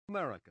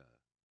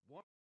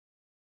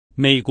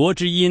美国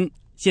之音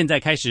现在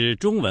开始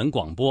中文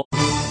广播。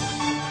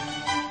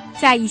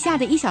在以下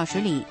的1小时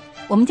里，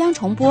我们将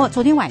重播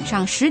昨天晚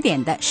上10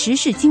点的时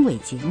事经纬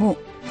节目。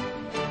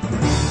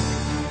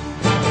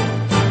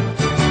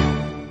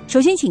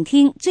首先请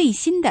听最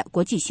新的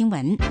国际新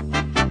闻。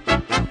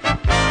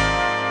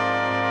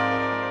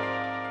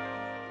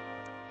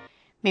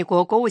美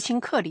国国务卿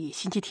克里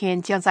星期天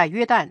将在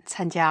约旦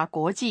参加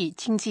国际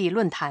经济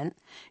论坛，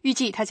预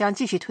计他将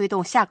继续推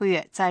动下个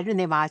月在日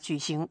内瓦举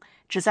行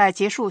旨在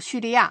结束叙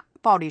利亚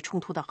暴力冲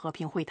突的和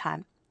平会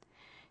谈。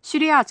叙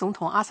利亚总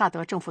统阿萨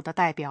德政府的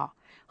代表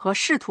和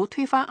试图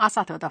推翻阿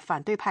萨德的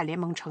反对派联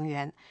盟成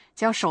员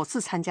将首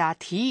次参加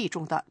提议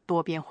中的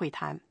多边会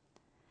谈。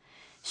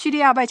叙利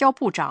亚外交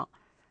部长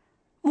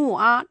穆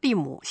阿利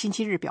姆星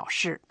期日表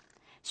示，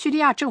叙利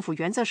亚政府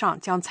原则上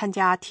将参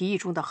加提议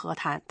中的和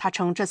谈。他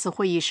称这次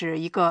会议是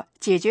一个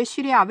解决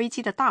叙利亚危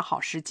机的大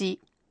好时机。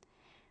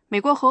美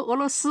国和俄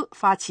罗斯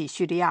发起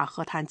叙利亚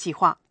和谈计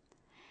划。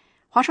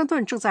华盛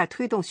顿正在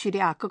推动叙利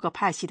亚各个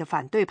派系的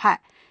反对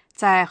派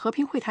在和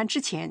平会谈之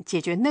前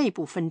解决内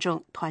部纷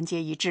争，团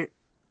结一致。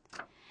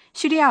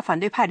叙利亚反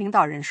对派领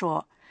导人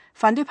说，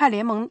反对派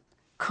联盟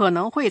可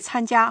能会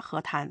参加和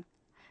谈，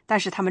但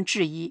是他们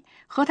质疑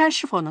和谈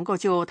是否能够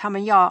就他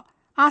们要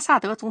阿萨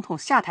德总统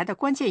下台的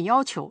关键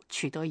要求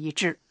取得一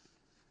致。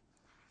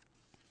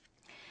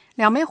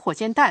2枚火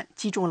箭弹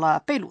击中了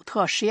贝鲁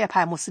特什叶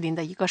派穆斯林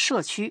的一个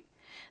社区，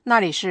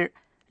那里是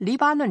黎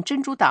巴嫩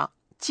真主党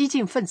激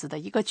进分子的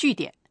一个据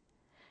点。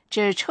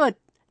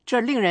这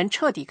令人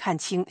彻底看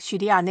清叙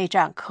利亚内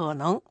战可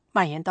能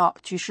蔓延到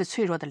局势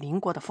脆弱的邻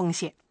国的风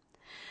险。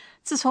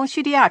自从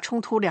叙利亚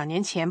冲突2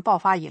年前爆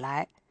发以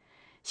来，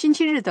星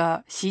期日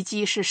的袭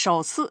击是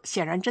首次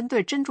显然针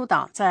对真主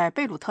党在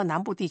贝鲁特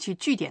南部地区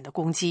据点的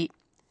攻击。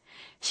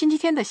星期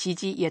天的袭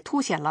击也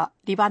凸显了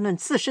黎巴嫩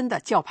自身的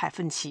教派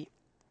分歧。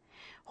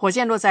火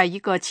箭落在一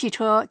个汽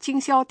车经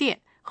销店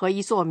和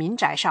一座民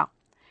宅上，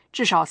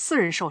至少4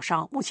人受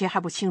伤，目前还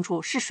不清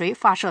楚是谁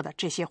发射的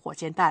这些火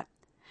箭弹。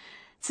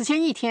此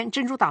前一天，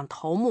真主党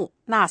头目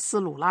纳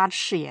斯鲁拉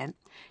誓言，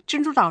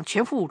真主党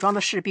全副武装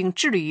的士兵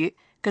致力于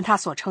跟他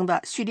所称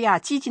的叙利亚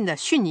激进的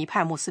逊尼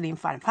派穆斯林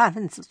反叛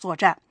分子作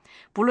战，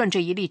不论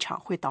这一立场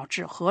会导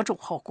致何种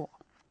后果。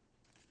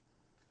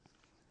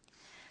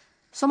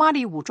索马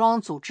里武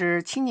装组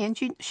织青年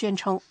军宣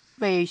称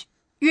为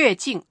越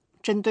境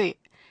针对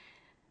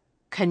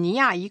肯尼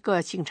亚一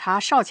个警察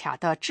哨卡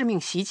的致命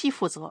袭击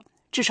负责，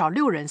至少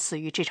6人死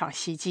于这场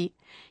袭击。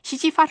袭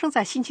击发生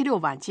在星期六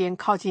晚间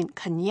靠近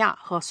肯尼亚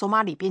和索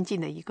马里边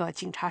境的一个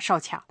警察哨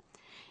卡。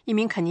一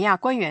名肯尼亚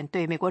官员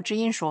对美国之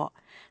音说，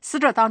死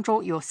者当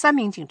中有3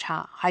名警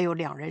察，还有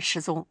2人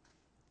失踪。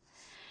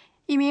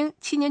一名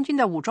青年军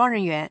的武装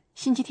人员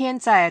星期天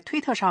在推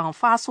特上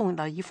发送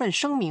了一份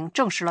声明，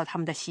证实了他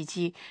们的袭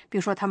击，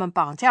并说他们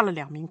绑架了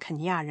2名肯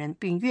尼亚人，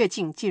并越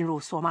境进入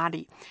索马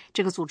里。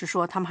这个组织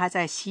说，他们还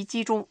在袭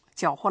击中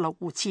缴获了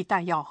武器、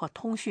弹药和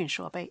通讯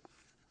设备。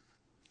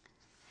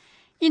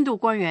印度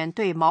官员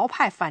对毛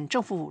派反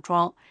政府武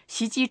装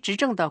袭击执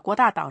政的国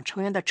大党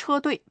成员的车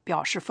队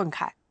表示愤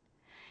慨。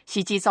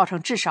袭击造成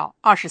至少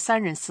23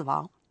人死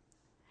亡。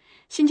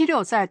星期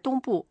六在东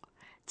部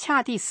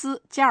恰蒂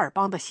斯加尔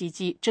邦的袭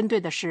击针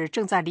对的是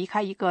正在离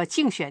开一个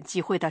竞选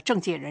集会的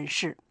政界人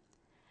士。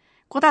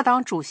国大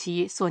党主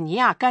席索尼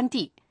娅·甘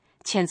地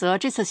谴责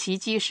这次袭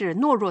击是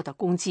懦弱的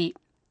攻击。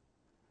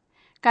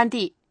甘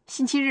地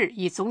星期日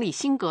以总理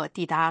辛格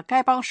抵达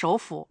该邦首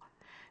府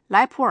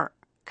莱普尔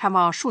看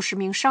望数十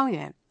名伤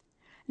员。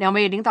2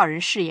位领导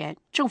人誓言，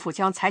政府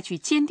将采取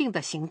坚定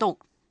的行动，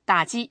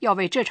打击要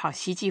为这场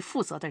袭击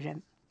负责的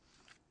人。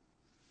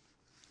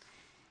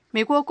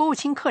美国国务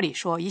卿克里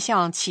说，一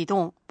项启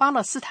动巴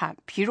勒斯坦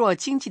疲弱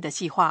经济的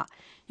计划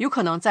有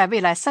可能在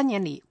未来3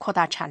年里扩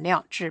大产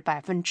量至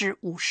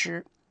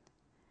 50%。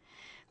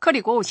 克里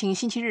国务卿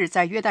星期日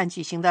在约旦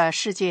举行的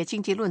世界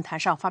经济论坛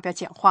上发表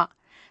讲话。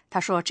他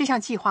说，这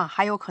项计划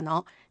还有可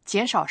能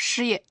减少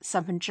失业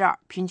2%，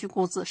平均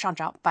工资上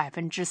涨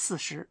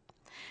 40%。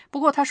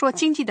 不过他说，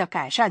经济的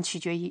改善取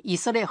决于以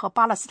色列和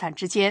巴勒斯坦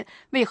之间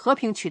为和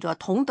平取得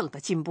同等的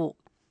进步。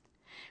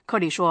克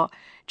里说，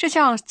这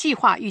项计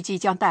划预计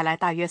将带来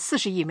大约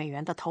40亿美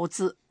元的投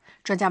资。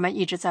专家们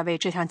一直在为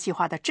这项计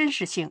划的真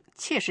实性、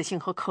切实性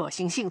和可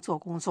行性做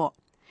工作。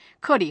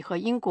克里和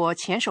英国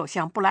前首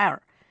相布莱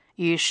尔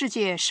与世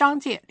界商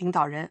界领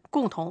导人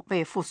共同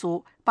为复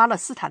苏巴勒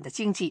斯坦的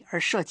经济而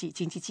设计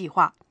经济计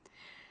划。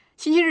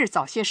星期日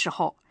早些时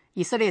候，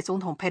以色列总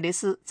统佩雷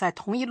斯在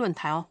同一论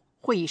坛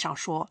会议上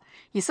说，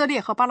以色列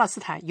和巴勒斯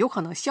坦有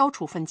可能消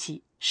除分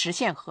歧，实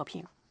现和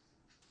平。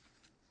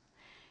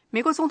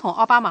美国总统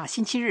奥巴马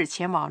星期日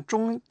前往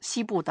中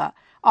西部的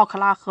奥克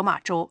拉荷马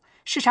州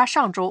视察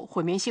上周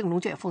毁灭性龙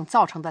卷风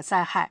造成的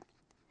灾害。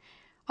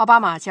奥巴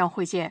马将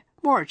会见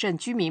莫尔镇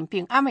居民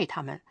并安慰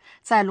他们，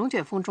在龙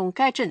卷风中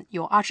该镇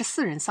有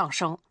24人丧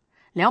生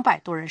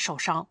，200多人受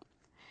伤。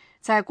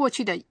在过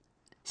去的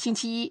星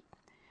期一，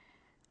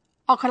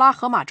奥克拉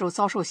荷马州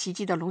遭受袭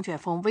击的龙卷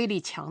风威力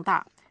强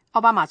大，奥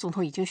巴马总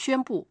统已经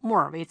宣布莫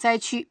尔为灾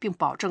区，并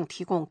保证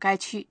提供该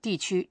地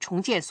区重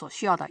建所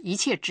需要的一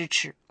切支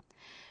持。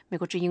美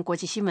国之音国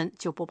际新闻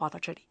就播报到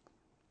这里。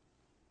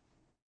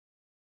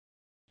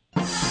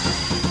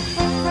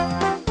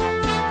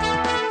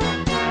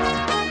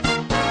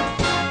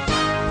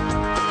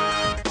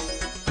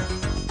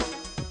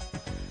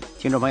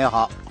听众朋友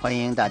好，欢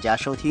迎大家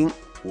收听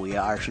5月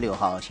26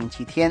号星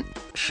期天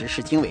时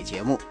事经纬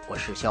节目，我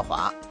是肖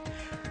华。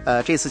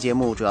这次节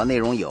目主要内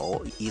容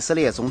有：以色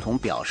列总统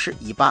表示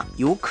以巴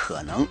有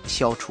可能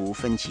消除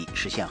分歧，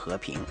实现和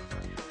平；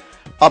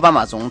奥巴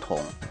马总统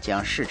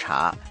将视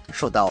察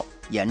受到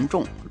严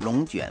重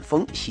龙卷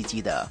风袭击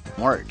的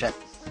摩尔镇；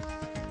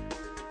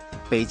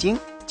北京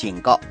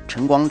警告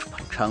陈光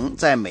诚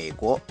在美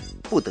国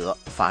不得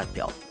发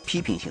表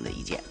批评性的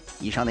意见。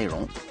以上内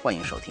容欢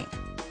迎收听。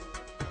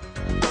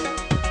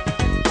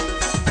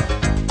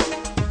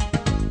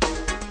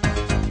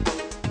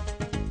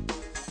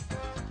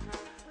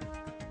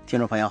听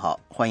众朋友好，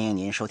欢迎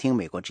您收听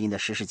美国之音的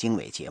时事经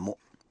纬节目。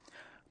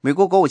美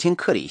国国务卿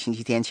克里星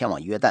期天前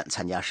往约旦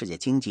参加世界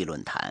经济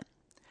论坛。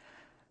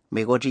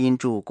美国之音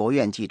驻国务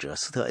院记者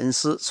斯特恩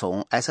斯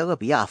从埃塞俄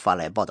比亚发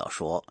来报道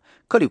说，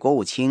克里国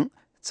务卿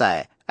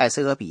在埃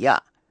塞俄比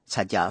亚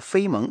参加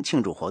非盟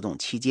庆祝活动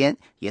期间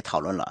也讨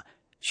论了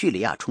叙利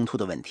亚冲突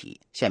的问题。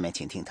下面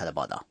请听他的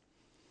报道。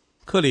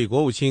克里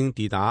国务卿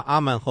抵达阿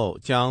曼后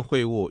将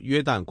会晤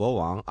约旦国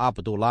王阿卜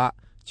杜拉，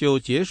就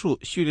结束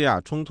叙利亚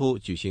冲突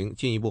举行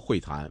进一步会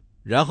谈，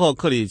然后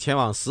克里前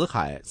往死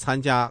海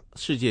参加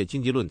世界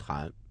经济论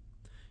坛。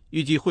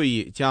预计会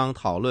议将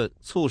讨论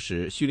促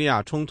使叙利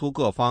亚冲突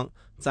各方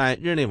在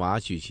日内瓦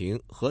举行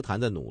和谈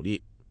的努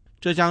力，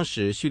这将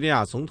使叙利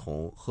亚总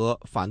统和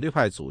反对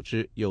派组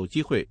织有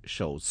机会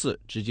首次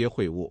直接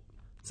会晤。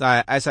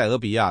在埃塞俄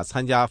比亚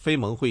参加非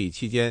盟会议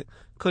期间，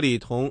克里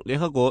同联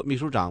合国秘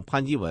书长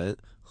潘基文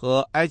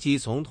和埃及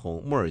总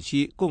统穆尔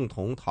西共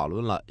同讨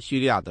论了叙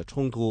利亚的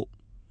冲突。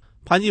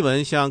潘基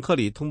文向克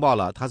里通报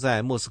了他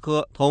在莫斯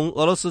科同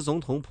俄罗斯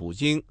总统普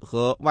京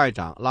和外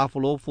长拉夫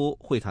罗夫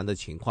会谈的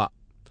情况。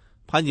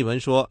潘基文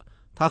说，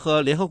他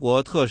和联合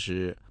国特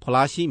使普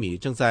拉西米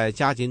正在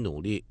加紧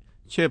努力，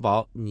确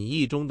保拟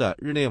议中的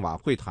日内瓦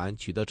会谈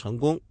取得成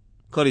功。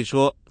克里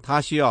说，他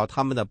需要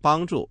他们的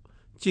帮助，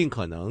尽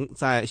可能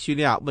在叙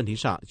利亚问题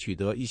上取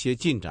得一些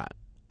进展。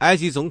埃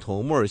及总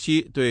统穆尔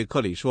西对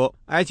克里说，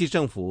埃及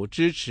政府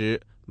支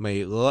持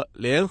美俄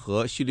联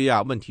合叙利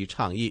亚问题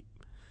倡议。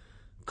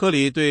克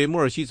里对穆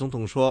尔西总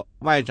统说，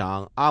外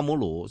长阿姆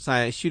鲁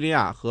在叙利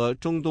亚和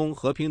中东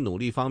和平努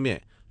力方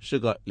面是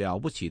个了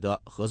不起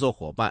的合作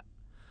伙伴，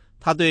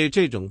他对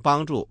这种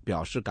帮助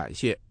表示感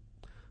谢。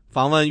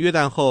访问约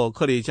旦后，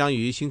克里将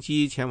于星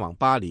期一前往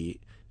巴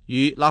黎，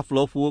与拉夫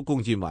罗夫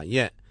共进晚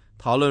宴，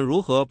讨论如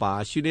何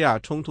把叙利亚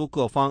冲突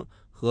各方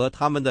和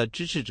他们的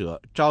支持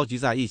者召集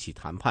在一起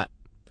谈判。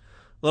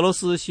俄罗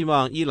斯希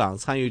望伊朗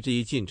参与这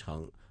一进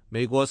程，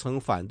美国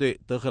曾反对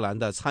德黑兰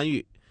的参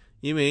与，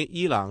因为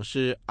伊朗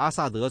是阿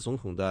萨德总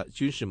统的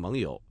军事盟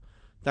友，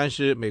但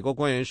是美国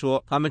官员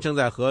说，他们正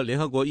在和联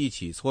合国一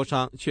起磋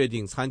商确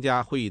定参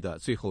加会议的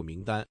最后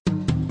名单。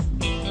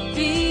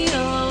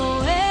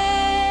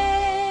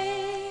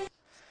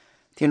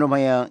听众朋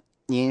友，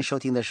您收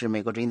听的是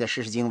美国之音的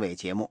时事经纬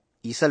节目。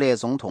以色列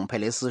总统佩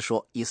雷斯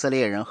说，以色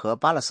列人和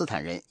巴勒斯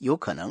坦人有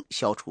可能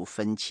消除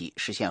分歧，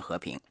实现和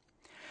平。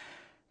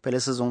佩雷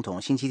斯总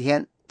统星期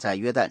天在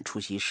约旦出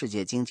席世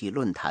界经济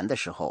论坛的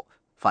时候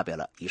发表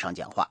了以上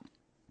讲话。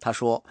他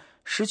说，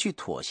失去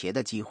妥协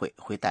的机会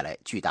会带来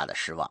巨大的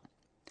失望。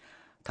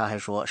他还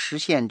说，实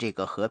现这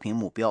个和平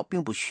目标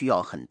并不需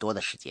要很多的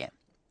时间。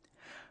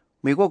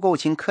美国国务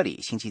卿克里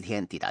星期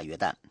天抵达约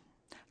旦，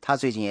他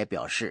最近也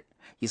表示，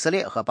以色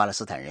列和巴勒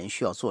斯坦人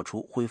需要做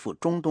出恢复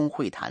中东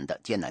会谈的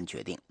艰难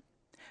决定。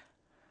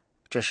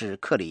这是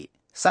克里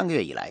3个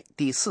月以来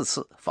第4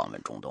次访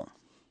问中东。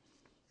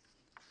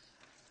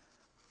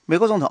美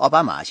国总统奥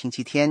巴马星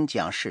期天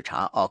将视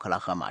察奥克拉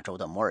荷马州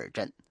的摩尔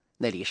镇，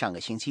那里上个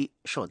星期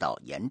受到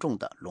严重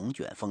的龙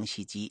卷风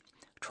袭击，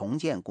重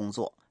建工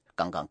作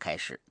刚刚开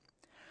始。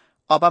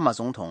奥巴马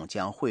总统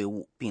将会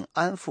晤并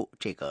安抚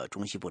这个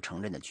中西部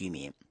城镇的居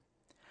民。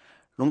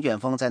龙卷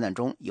风灾难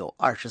中有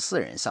24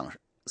人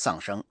丧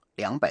生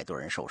，200多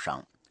人受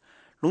伤。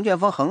龙卷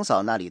风横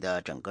扫那里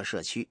的整个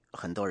社区，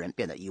很多人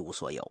变得一无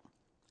所有。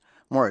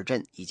摩尔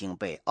镇已经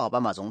被奥巴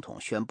马总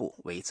统宣布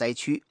为灾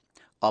区，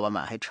奥巴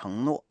马还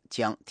承诺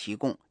将提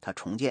供他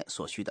重建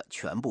所需的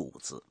全部物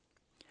资。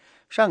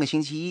上个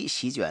星期一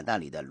席卷那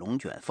里的龙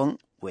卷风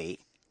为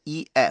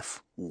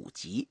EF5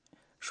 级，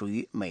属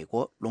于美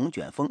国龙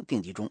卷风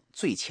定级中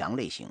最强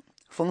类型，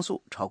风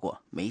速超过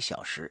每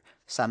小时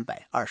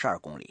322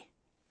公里。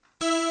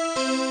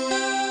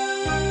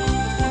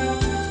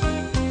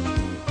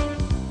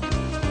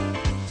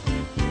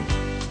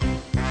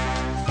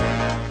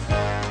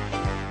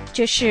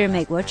这是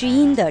美国之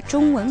音的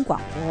中文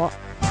广播。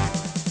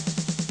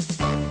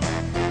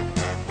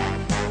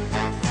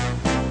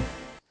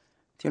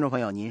听众朋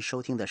友，您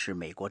收听的是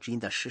美国之音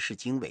的时事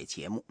经纬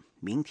节目。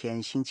明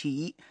天星期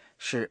一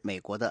是美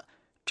国的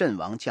阵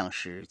亡将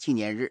士纪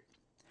念日。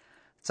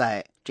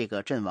在这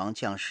个阵亡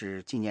将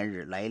士纪念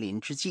日来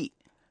临之际，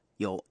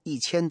有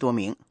1000多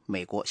名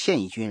美国现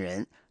役军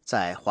人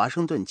在华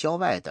盛顿郊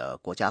外的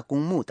国家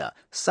公墓的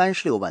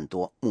36万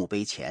多墓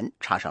碑前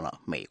插上了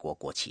美国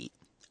国旗。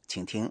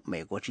请听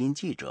美国之音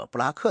记者布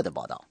拉克的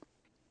报道。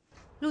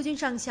陆军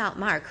上校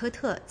马尔科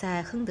特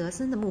在亨德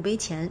森的墓碑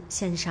前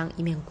献上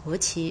一面国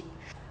旗。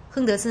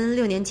亨德森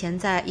6年前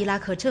在伊拉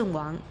克阵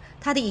亡，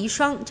他的遗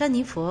孀詹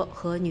妮弗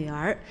和女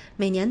儿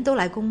每年都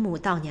来公墓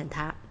悼念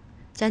他。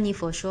詹妮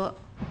弗说，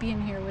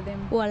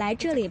我来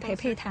这里陪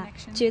陪他，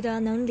觉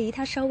得能离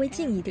他稍微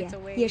近一点，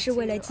也是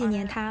为了纪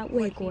念他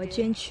为国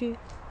捐躯。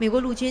美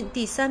国陆军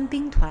第3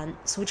兵团，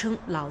俗称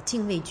老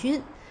禁卫军，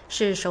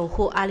是守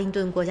护阿灵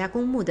顿国家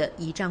公墓的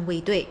仪仗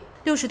卫队。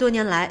60多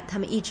年来，他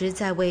们一直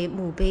在为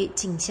墓碑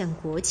敬献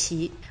国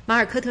旗。马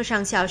尔科特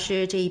上校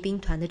是这一兵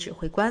团的指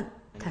挥官，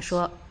他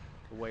说，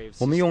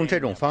我们用这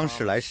种方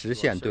式来实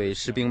现对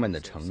士兵们的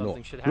承诺，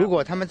如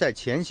果他们在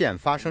前线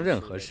发生任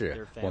何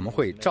事，我们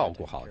会照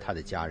顾好他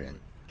的家人。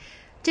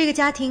这个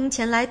家庭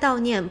前来悼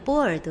念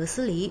波尔德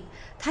斯黎，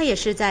他也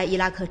是在伊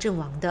拉克阵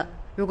亡的。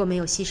如果没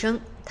有牺牲，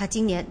他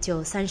今年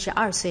就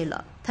32岁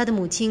了。他的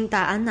母亲戴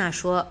安娜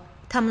说，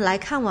他们来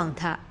看望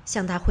他，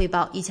向他汇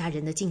报一家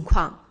人的近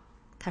况。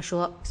他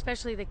说，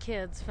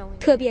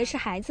特别是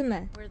孩子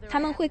们，他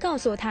们会告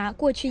诉他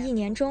过去1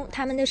年中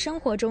他们的生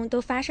活中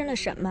都发生了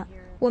什么，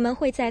我们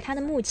会在他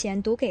的墓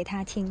前读给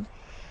他听。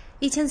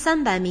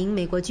1300名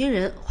美国军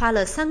人花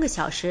了3个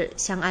小时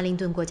向阿灵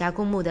顿国家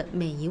公墓的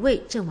每一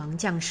位阵亡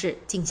将士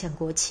敬献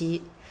国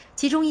旗，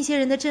其中一些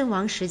人的阵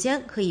亡时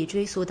间可以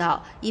追溯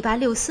到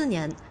1864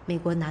年美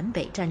国南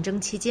北战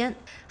争期间，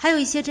还有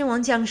一些阵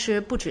亡将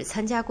士不止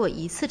参加过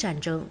1次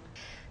战争。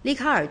里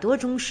卡尔多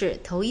中士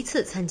头一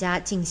次参加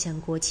敬献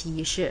国旗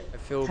仪式，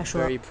他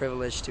说，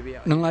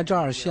能来这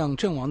儿向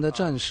阵亡的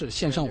战士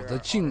献上我的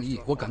敬意，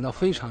我感到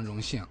非常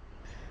荣幸。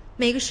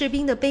每个士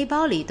兵的背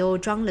包里都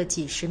装了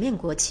几十面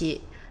国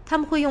旗，他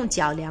们会用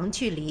脚量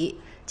距离，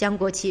将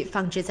国旗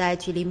放置在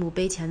距离墓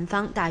碑前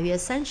方大约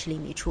30厘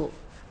米处。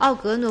奥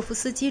格诺夫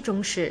斯基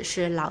中士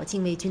是老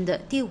禁卫军的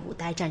第5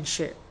代战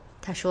士，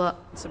他说，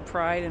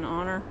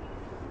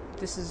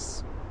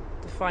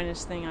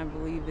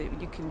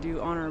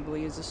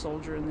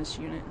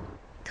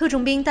特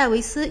种兵戴维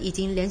斯已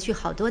经连续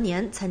好多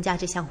年参加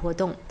这项活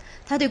动，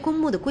他对公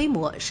墓的规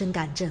模深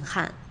感震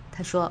撼。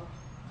他说，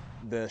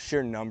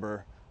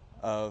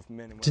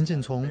仅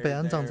仅从被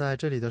安葬在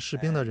这里的士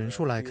兵的人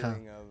数来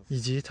看，以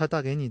及它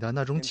带给你的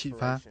那种启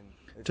发，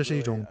这是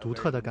一种独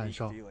特的感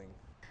受。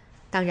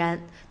当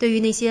然，对于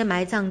那些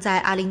埋葬在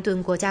阿灵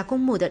顿国家公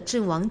墓的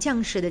阵亡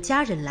将士的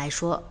家人来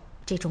说，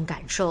这种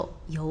感受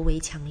尤为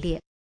强烈。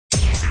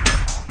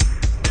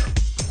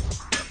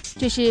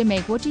这是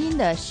美国之音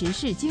的时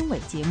事经纬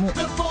节目。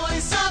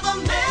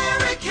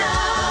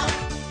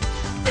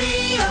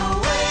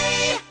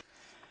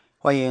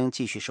欢迎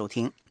继续收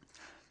听。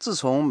自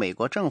从美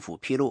国政府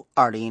披露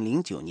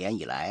2009年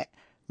以来，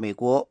美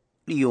国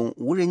利用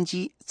无人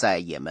机在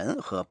也门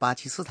和巴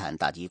基斯坦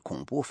打击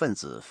恐怖分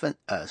子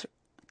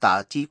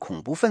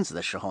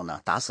的时候呢，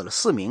打死了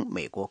4名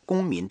美国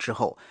公民之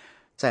后，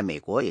在美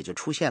国也就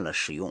出现了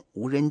使用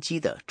无人机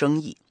的争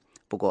议。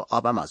不过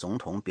奥巴马总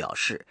统表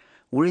示，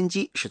无人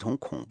机是同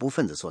恐怖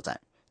分子作战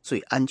最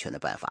安全的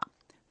办法。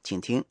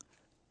请听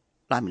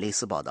拉米雷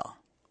斯报道。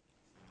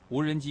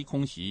无人机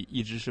空袭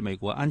一直是美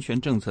国安全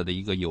政策的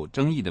一个有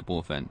争议的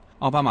部分。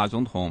奥巴马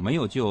总统没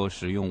有就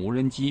使用无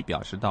人机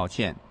表示道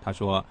歉。他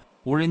说，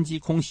无人机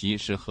空袭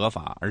是合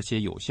法而且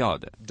有效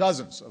的。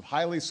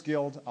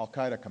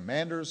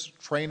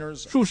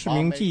数十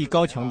名技艺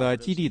高强的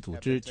基地组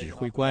织指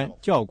挥官、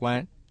教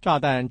官、炸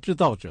弹制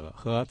造者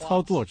和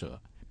操作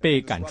者被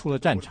赶出了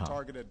战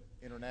场。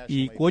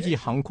以国际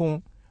航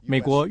空、美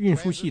国运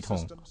输系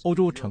统、欧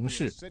洲城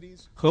市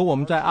和我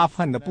们在阿富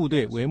汗的部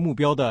队为目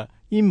标的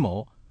阴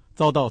谋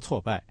遭到挫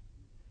败。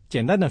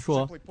简单的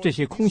说，这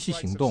些空袭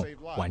行动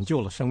挽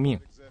救了生命。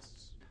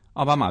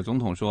奥巴马总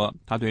统说，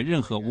他对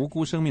任何无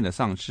辜生命的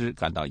丧失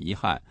感到遗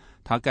憾。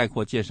他概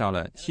括介绍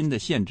了新的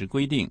限制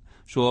规定，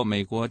说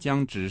美国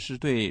将只是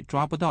对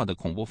抓不到的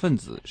恐怖分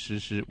子实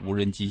施无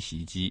人机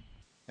袭击。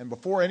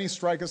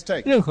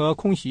任何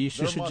空袭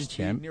实施之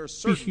前，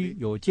必须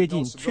有接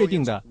近确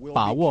定的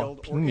把握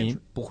平民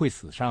不会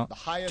死伤，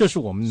这是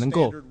我们能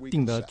够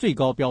定的最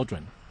高标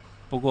准。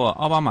不过，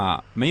奥巴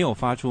马没有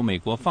发出美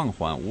国放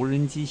缓无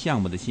人机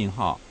项目的信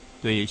号，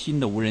对新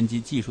的无人机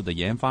技术的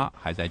研发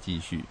还在继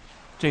续。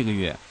这个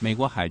月，美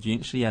国海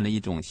军试验了一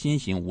种新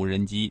型无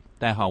人机，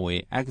代号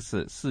为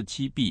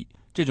X-47B。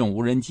这种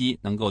无人机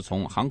能够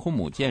从航空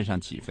母舰上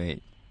起飞。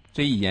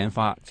这一研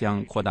发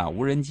将扩大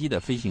无人机的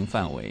飞行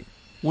范围。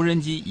无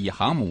人机以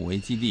航母为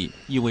基地，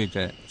意味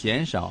着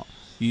减少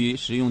与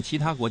使用其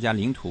他国家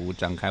领土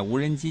展开无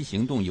人机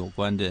行动有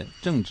关的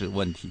政治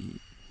问题。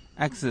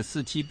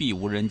X-47B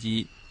无人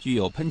机具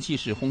有喷气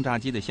式轰炸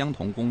机的相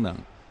同功能，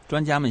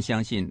专家们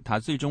相信它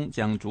最终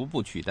将逐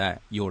步取代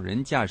有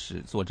人驾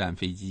驶作战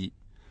飞机。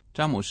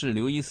詹姆士·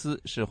刘易斯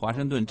是华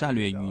盛顿战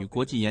略与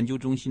国际研究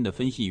中心的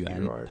分析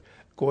员。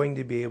不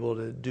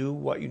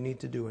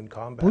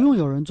用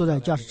有人坐在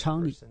驾驶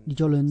舱里，你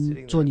就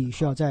能做你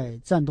需要在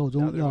战斗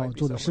中要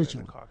做的事情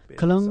了。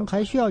可能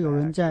还需要有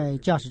人在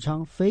驾驶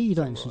舱飞一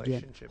段时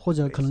间，或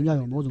者可能要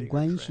有某种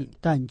关系，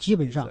但基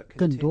本上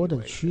更多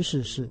的趋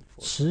势是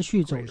持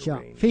续走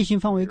向飞行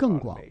范围更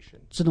广、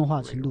自动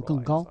化程度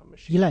更高、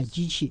依赖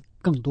机器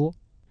更多。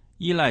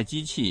依赖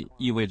机器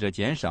意味着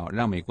减少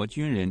让美国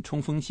军人冲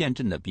锋陷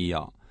阵的必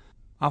要。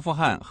阿富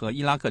汗和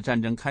伊拉克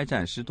战争开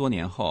战10多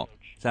年后，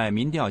在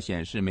民调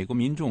显示美国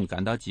民众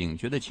感到警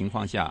觉的情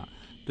况下，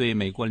对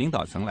美国领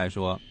导层来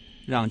说，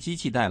让机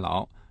器代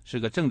劳是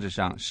个政治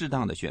上适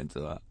当的选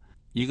择，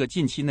一个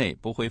近期内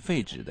不会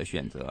废止的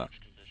选择。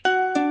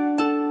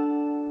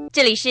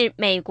这里是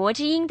美国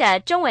之音的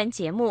中文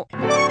节目。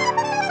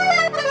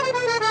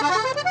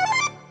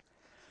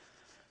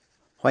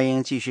欢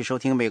迎继续收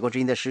听美国之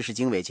音的时事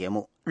经纬节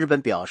目。日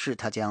本表示，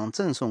它将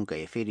赠送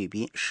给菲律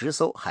宾10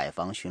艘海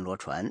防巡逻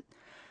船，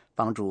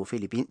帮助菲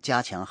律宾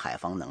加强海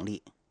防能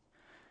力。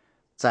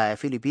在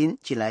菲律宾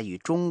近来与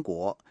中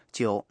国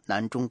就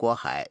南中国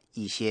海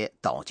一些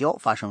岛礁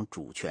发生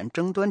主权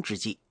争端之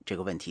际，这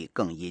个问题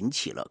更引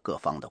起了各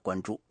方的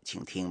关注。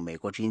请听美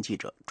国之音记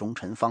者钟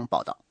晨芳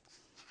报道。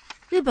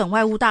日本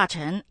外务大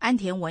臣安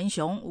田文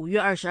雄5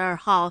月22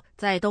号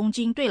在东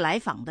京对来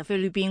访的菲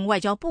律宾外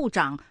交部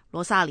长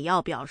罗萨里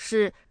奥表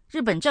示，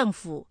日本政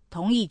府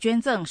同意捐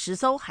赠10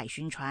艘海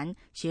巡船，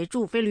协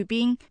助菲律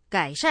宾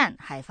改善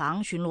海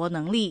防巡逻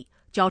能力，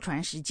交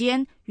船时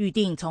间预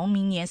定从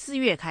明年4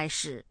月开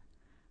始。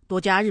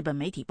多家日本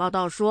媒体报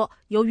道说，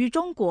由于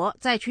中国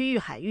在区域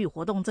海域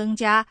活动增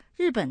加，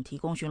日本提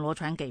供巡逻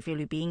船给菲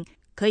律宾，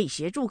可以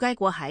协助该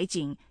国海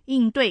警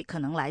应对可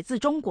能来自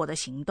中国的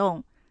行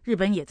动。日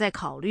本也在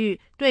考虑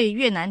对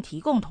越南提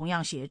供同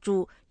样协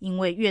助，因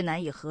为越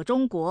南也和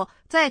中国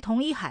在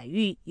同一海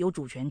域有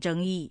主权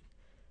争议。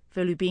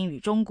菲律宾与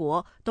中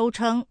国都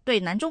称对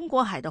南中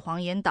国海的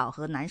黄岩岛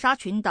和南沙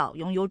群岛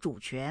拥有主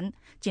权，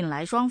近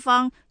来双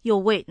方又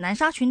为南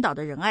沙群岛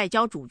的仁爱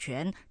礁主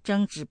权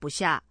争执不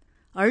下，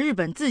而日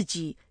本自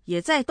己也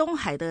在东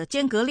海的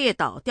尖阁列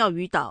岛、钓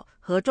鱼岛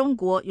和中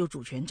国有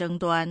主权争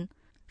端。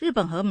日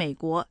本和美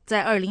国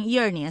在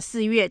2012年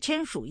4月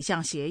签署一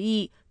项协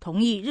议，同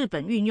意日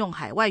本运用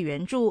海外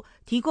援助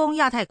提供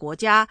亚太国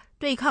家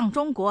对抗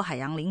中国海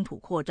洋领土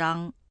扩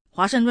张。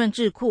华盛顿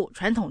智库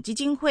传统基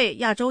金会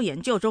亚洲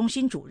研究中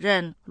心主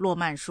任洛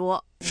曼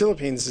说，菲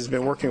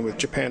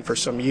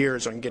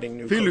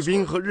律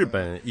宾和日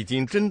本已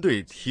经针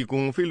对提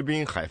供菲律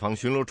宾海防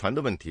巡逻船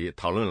的问题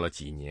讨论了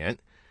几年。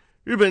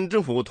日本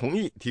政府同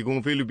意提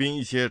供菲律宾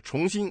一些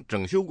重新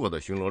整修过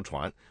的巡逻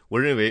船，我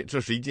认为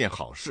这是一件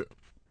好事。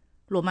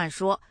洛曼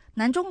说，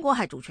南中国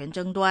海主权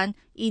争端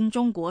因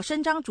中国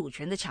伸张主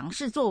权的强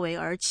势作为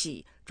而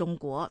起，中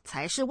国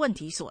才是问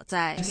题所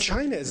在。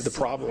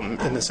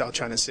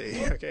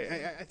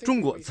中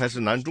国才是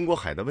南中国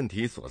海的问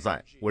题所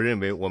在。我认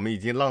为我们已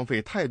经浪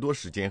费太多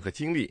时间和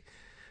精力，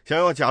想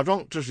要假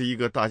装这是一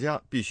个大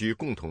家必须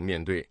共同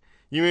面对，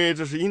因为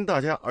这是因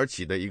大家而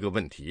起的一个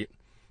问题。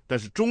但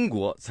是中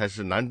国才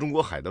是南中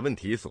国海的问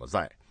题所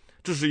在，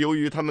这是由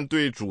于他们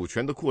对主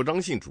权的扩张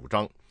性主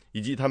张，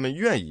以及他们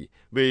愿意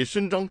为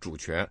伸张主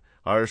权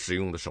而使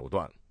用的手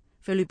段。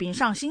菲律宾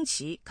上星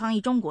期抗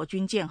议中国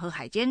军舰和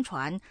海监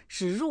船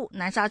驶入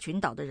南沙群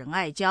岛的仁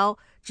爱礁，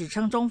指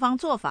称中方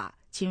做法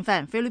侵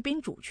犯菲律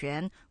宾主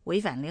权，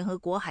违反联合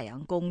国海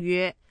洋公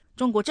约。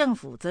中国政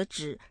府则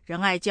指仁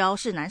爱礁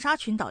是南沙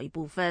群岛一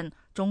部分，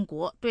中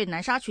国对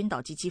南沙群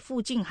岛及其附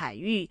近海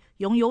域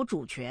拥有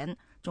主权，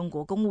中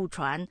国公务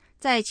船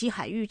在其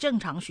海域正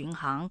常巡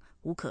航，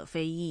无可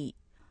非议。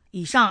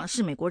以上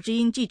是美国之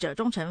音记者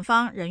钟晨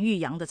芳、任玉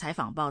阳的采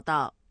访报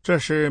道。这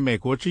是美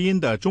国之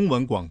音的中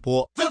文广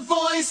播。The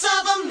Voice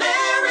of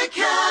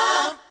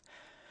America。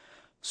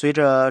随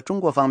着中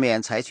国方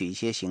面采取一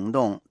些行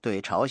动对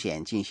朝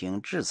鲜进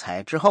行制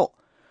裁之后，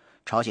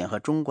朝鲜和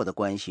中国的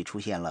关系出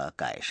现了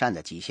改善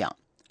的迹象。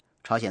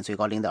朝鲜最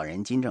高领导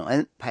人金正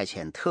恩派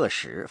遣特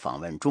使访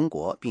问中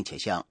国，并且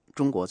向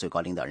中国最高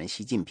领导人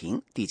习近平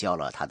递交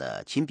了他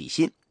的亲笔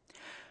信。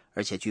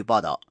而且据报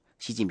道，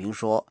习近平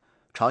说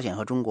朝鲜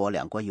和中国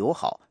两国友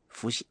好，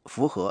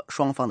符合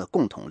双方的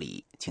共同利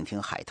益。请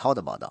听海涛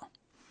的报道。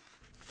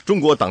中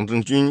国党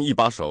政军一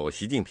把手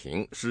习近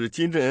平是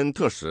金正恩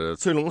特使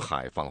崔龙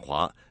海访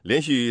华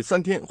连续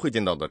3天会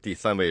见到的第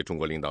3位中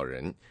国领导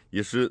人，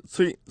也是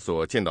崔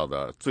所见到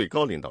的最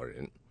高领导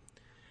人。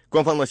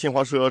官方的新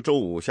华社周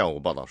五下午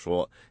报道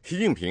说，习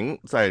近平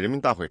在人民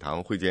大会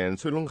堂会见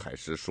崔龙海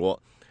时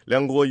说，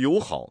两国友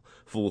好，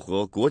符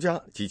合国家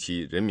及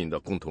其人民的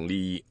共同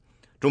利益。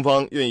中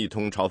方愿意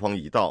同朝方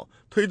一道，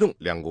推动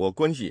两国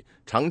关系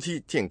长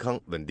期健康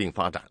稳定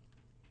发展。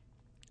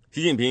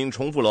习近平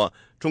重复了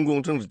中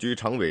共政治局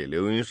常委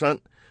刘云山、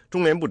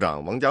中联部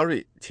长王家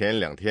瑞前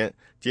2天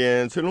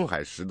见崔龙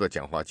海时的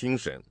讲话精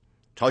神：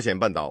朝鲜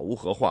半岛无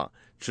核化，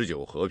持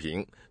久和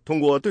平，通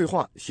过对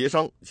话协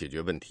商解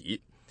决问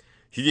题。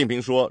习近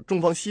平说，中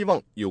方希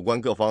望有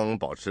关各方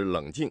保持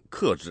冷静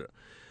克制，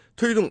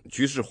推动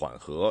局势缓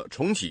和，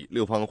重启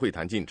六方会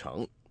谈进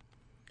程。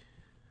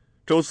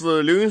周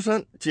四，刘云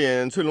山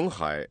见崔龙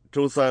海，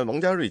周三，王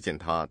家瑞见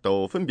他，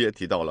都分别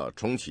提到了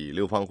重启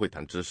六方会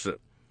谈之事。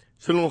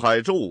崔龙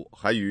海周五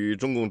还与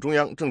中共中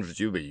央政治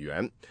局委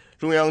员、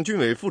中央军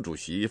委副主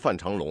席范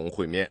长龙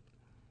会面。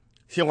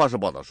新华社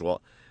报道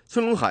说，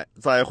崔龙海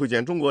在会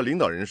见中国领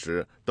导人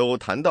时都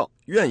谈到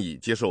愿意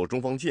接受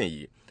中方建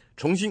议，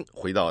重新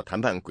回到谈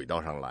判轨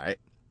道上来。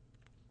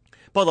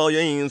报道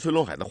援引崔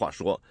龙海的话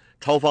说，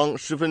朝方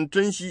十分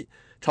珍惜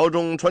朝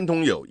中传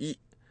统友谊，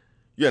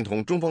愿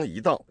同中方一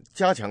道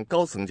加强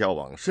高层交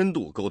往，深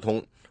度沟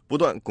通，不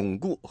断巩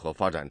固和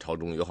发展朝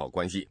中友好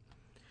关系。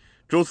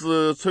周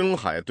四，崔龙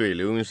海对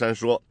刘云山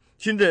说，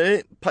金正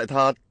恩派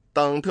他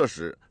当特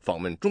使访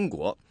问中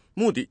国，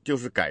目的就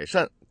是改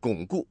善、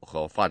巩固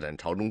和发展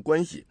朝中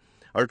关系。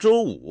而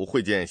周五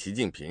会见习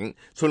近平，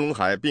崔龙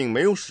海并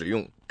没有使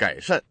用改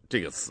善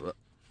这个词。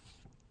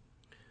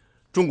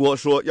中国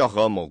说要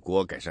和某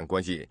国改善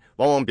关系，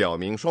往往表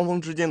明双方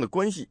之间的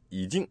关系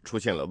已经出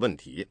现了问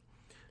题。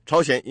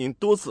朝鲜因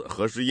多次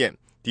核试验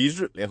抵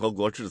制联合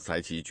国制裁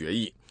其决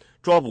议，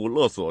抓捕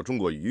勒索中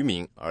国渔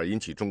民，而引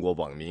起中国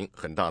网民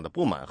很大的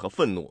不满和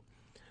愤怒。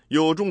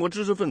有中国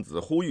知识分子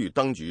呼吁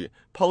当局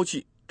抛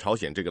弃朝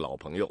鲜这个老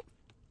朋友。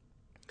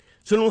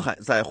崔龙海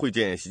在会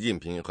见习近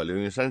平和刘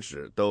云山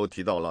时都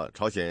提到了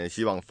朝鲜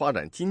希望发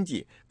展经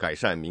济、改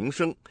善民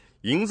生、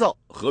营造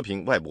和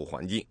平外部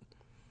环境。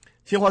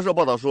新华社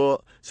报道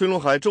说，崔龙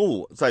海周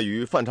五在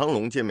与范长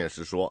龙见面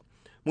时说，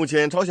目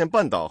前朝鲜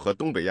半岛和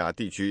东北亚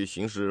地区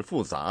形势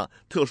复杂、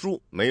特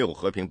殊，没有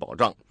和平保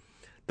障。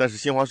但是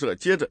新华社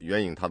接着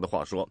援引他的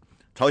话说，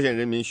朝鲜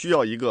人民需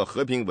要一个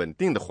和平稳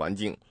定的环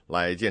境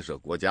来建设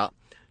国家，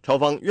朝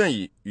方愿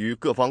意与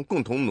各方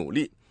共同努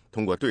力，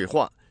通过对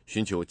话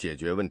寻求解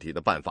决问题的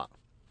办法。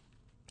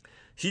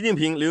习近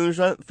平、刘云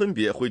山分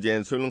别会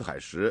见崔龙海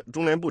时，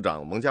中联部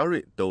长王家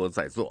瑞都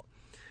在座。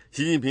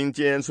习近平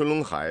见崔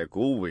龙海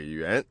国务委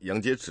员杨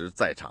洁篪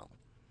在场。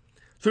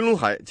崔龙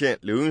海见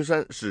刘云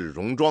山是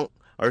戎装，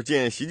而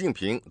见习近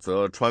平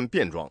则穿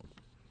便装。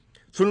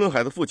崔龙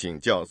海的父亲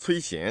叫崔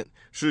贤，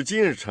是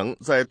金日成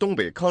在东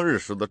北抗日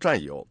时的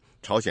战友，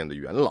朝鲜的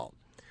元老。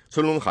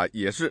崔龙海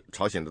也是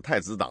朝鲜的太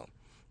子党，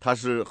他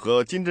是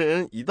和金正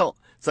恩一道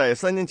在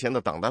3年前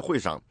的党代会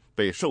上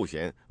被授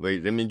衔为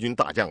人民军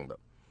大将的。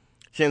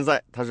现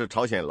在他是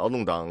朝鲜劳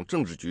动党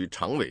政治局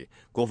常委、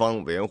国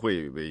防委员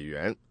会委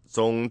员、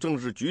总政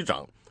治局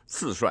长、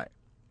次帅。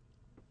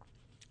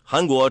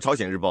韩国朝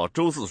鲜日报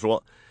周四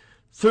说，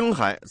崔龙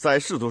海在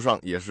仕途上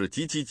也是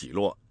几起几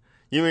落，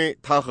因为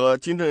他和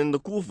金正恩的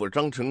姑父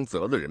张承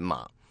泽的人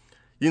马，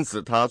因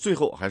此他最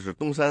后还是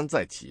东山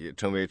再起，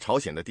成为朝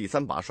鲜的第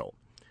3把手。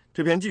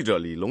这篇记者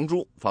李龙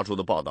珠发出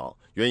的报道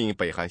援引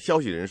北韩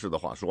消息人士的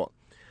话说，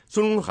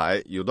孙龙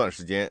海有段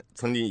时间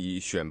曾经以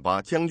选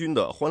拔将军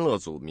的欢乐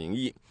组名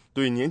义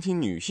对年轻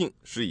女性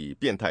施以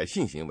变态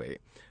性行为，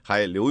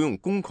还留用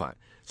公款，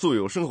素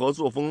有生活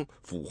作风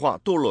腐化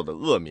堕落的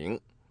恶名。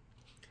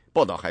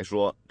报道还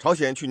说，朝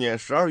鲜去年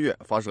12月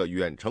发射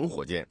远程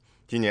火箭，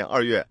今年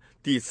2月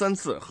第3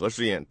次核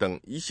试验等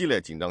一系列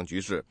紧张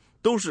局势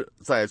都是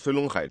在崔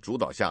龙海主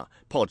导下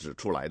炮制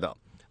出来的。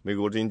美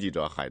国之音记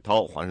者海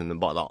涛华盛顿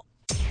报道。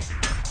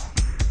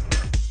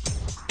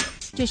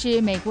这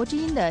是美国之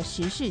音的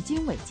时事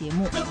经纬节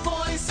目。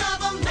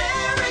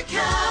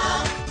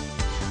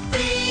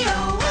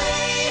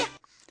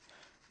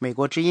美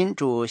国之音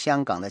驻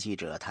香港的记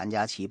者谭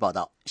家琪报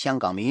道，香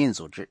港民运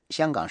组织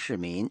香港市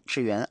民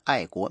支援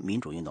爱国民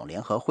主运动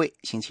联合会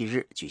星期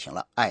日举行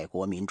了爱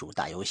国民主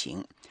大游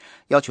行，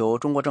要求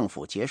中国政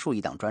府结束一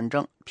党专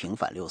政，平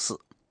反6·4。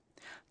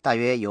大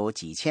约有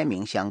几千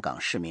名香港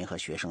市民和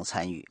学生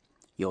参与。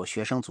有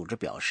学生组织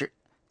表示，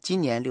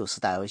今年6·4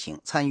大游行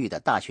参与的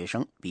大学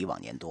生比往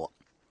年多。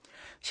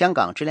香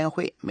港支联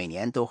会每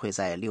年都会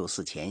在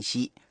6·4前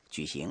夕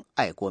举行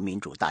爱国民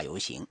主大游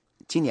行，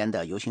今年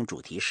的游行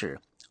主题是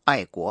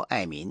爱国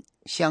爱民，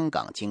香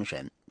港精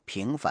神，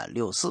平反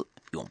6·4，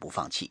永不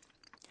放弃。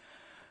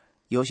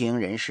游行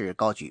人士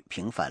高举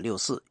平反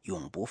6·4，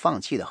永不放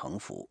弃的横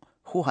幅，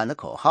呼喊的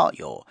口号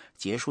有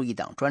结束一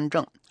党专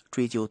政，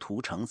追究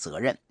屠城责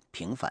任，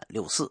平反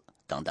6·4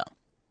等等。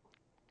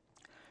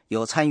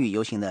有参与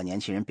游行的年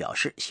轻人表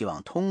示，希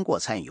望通过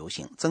参与游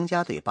行增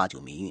加对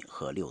8·9民运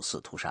和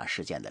6·4屠杀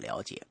事件的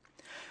了解。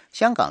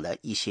香港的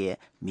一些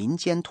民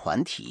间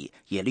团体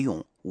也利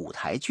用舞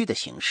台剧的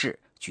形式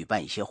举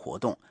办一些活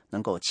动，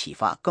能够启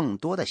发更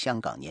多的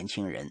香港年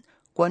轻人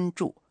关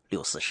注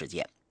6·4事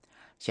件。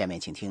下面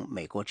请听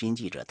美国之音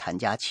记者谭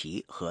家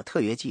琪和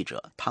特约记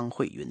者汤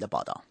慧云的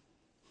报道。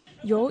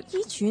由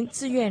一群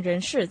自愿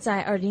人士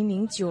在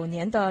2009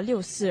年的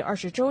6·4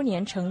 20周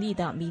年成立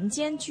的民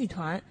间剧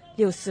团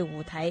6·4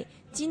舞台，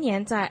今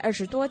年在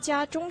20多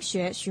家中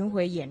学巡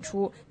回演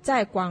出，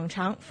在广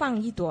场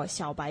放一朵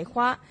小白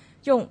花，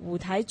用舞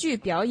台剧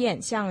表演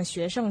向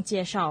学生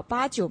介绍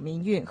8·9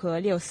民运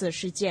和6·4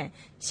事件，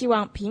希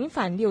望平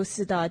反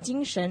6·4的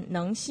精神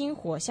能薪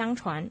火相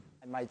传。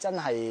咪真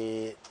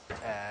係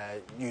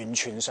完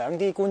全想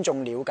啲觀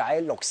眾了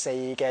解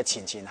6·4嘅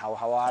前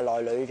後啊，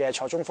內裏嘅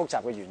錯綜複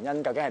雜嘅原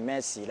因究竟係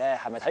咩事呢？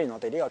係咪睇完我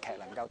哋呢個劇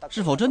能夠得？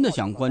是否真的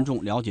想觀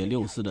眾了解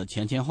6·4的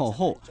前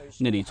後，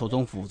那裡錯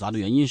綜複雜的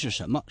原因是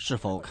什麼？是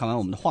否看完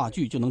我們的話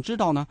劇就能知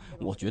道呢？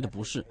我覺得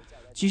不是，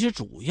其實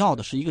主要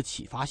的是一個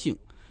啟發性，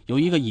有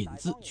一個引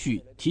子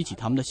去提起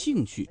他們的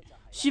興趣，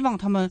希望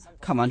他們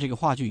看完這個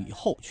話劇以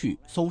後去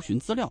搜尋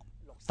資料。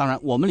當然，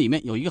我們裡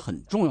面有一個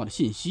很重要的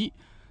信息，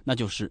那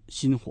就是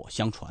薪火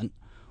相傳。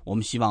我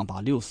們希望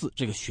把6·4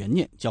這個懸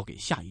念交給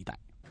下一代。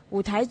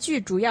舞台劇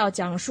主要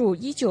講述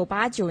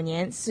1989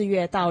年4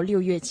月到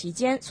6月期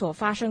間所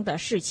發生的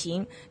事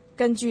情，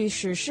根據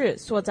史事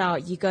塑造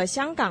一個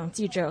香港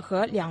記者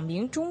和2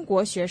名中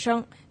國學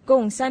生，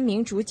共3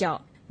名主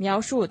角，描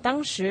述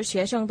當時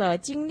學生的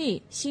經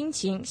歷、心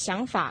情、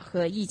想法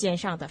和意見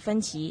上的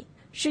分歧。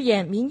飾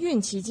演民運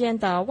期間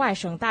的外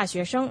省大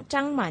學生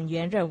張滿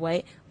元認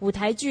為，舞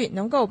台劇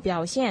能夠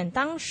表現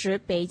當時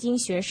北京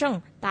學生、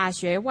大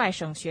學外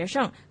省學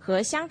生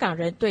和香港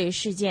人對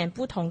事件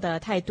不同的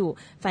態度，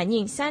反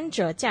映三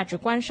者價值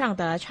觀上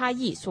的差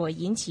異所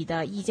引起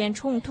的意見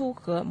衝突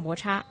和摩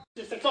擦。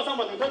食蔬菜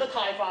運動推得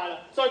太快啦，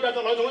再繼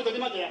續女仲要做啲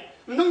乜嘢？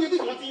唔通要啲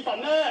同我自焚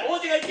咩？我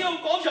淨係知道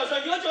廣場上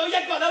如果仲有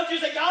1個人喺度煮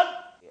食緊。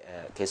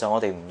其實我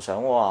哋唔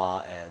想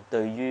話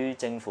對於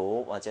政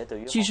府或者對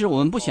於，其實我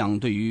們不想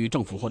對於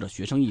政府或者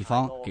學生一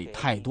方給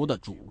太多的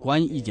主觀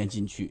意見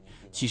進去。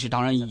其實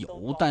當然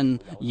有，但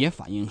也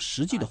反映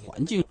實際的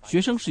環境。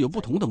學生是有不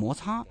同的摩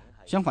擦，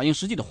想反映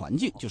實際的環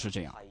境就是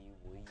這樣。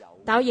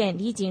導演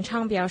李景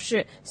昌表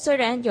示，雖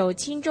然有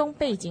親中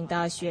背景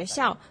的學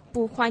校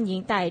不歡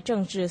迎帶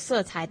政治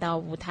色彩的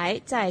舞台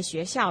在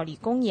學校裡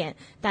公演，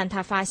但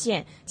他發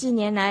現近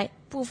年來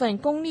部分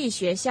公立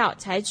學校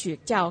採取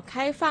較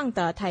開放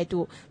的態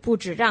度，不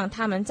只讓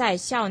他們在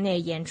校內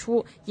演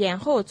出，演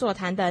後座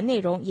談的內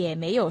容也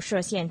沒有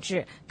設限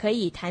制，可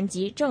以談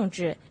及政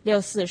治、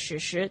6·4史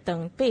實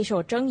等備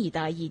受爭議的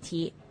議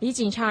題。李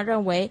景昌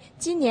認為，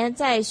今年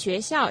在學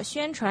校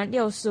宣傳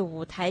6·4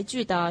舞台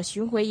劇的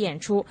巡迴演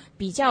出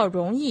比較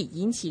容易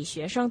引起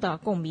學生的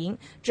共鳴，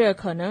這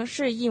可能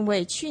是因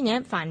為去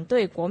年反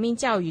對國民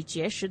教育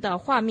絕食的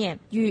畫面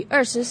與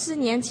24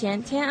年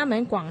前天安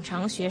門廣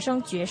場學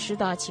生絕食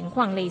的情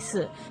況類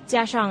似，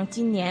加上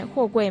今年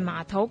貨櫃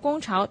碼頭工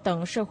潮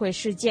等社會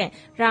事件，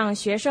讓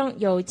學生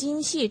有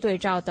京戲對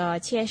照的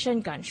切身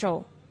感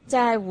受。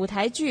在舞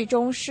台劇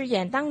中飾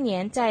演當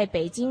年在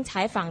北京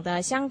採訪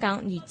的香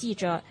港女記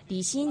者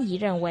李欣怡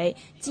認為，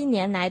近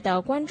年來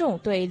的觀眾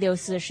對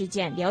6·4事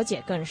件了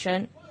解更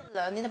深。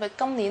2年係咪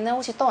今年呢？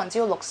好似多人知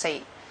道6·4。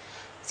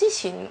之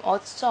前嗰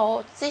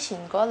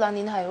1-2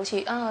年係好似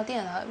啲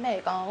人係咩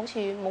嚟㗎？好似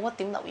冇乜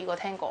點留意過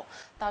聽過。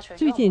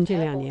最近這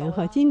2年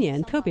和今年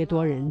特別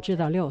多人知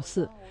道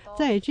6·4，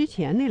在之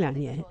前那2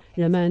年，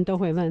人們都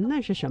會問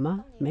那是什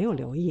麼？沒有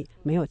留意，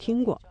沒有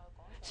聽過。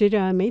隨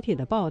着媒體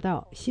的報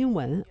道、新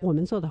聞，我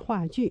們做的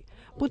話劇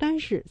不單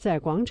是在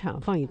廣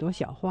場放一朵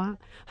小花，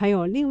還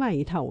有另外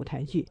一套舞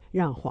台劇《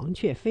讓黃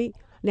雀飛》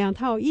，2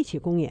套一起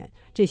公演，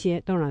這些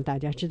都讓大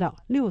家知道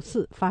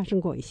6·4發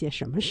生過一些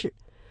什麼事。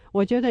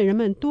我覺得人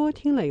們多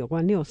聽了有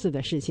關6·4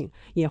的事情，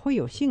也會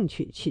有興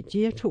趣去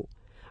接觸，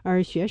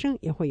而學生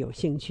也會有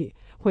興趣，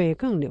會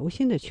更留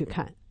心的去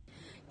看。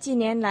近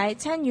年來，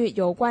參與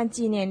有關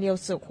紀念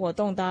6·4活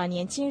動的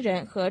年輕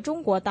人和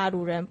中國大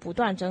陸人不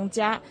斷增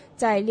加。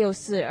在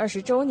6·4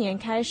 20週年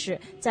開始，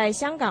在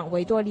香港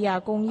維多利亞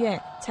公園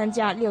參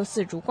加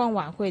6·4燭光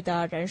晚會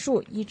的人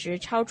數一直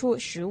超出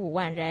15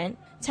萬人，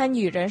參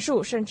與人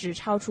數甚至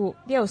超出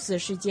6·4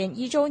事件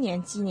1週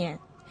年紀念。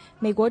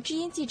美國之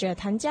音記者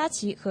譚嘉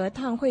琪和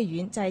湯慧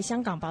雲在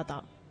香港報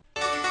道。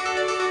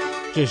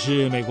這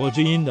是美國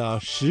之音的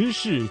時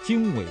事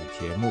經緯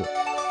節目。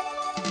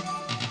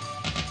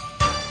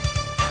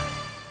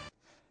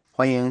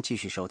歡迎繼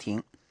續收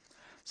聽。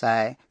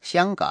在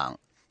香港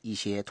一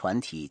些團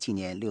體紀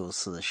念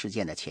6·4事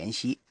件的前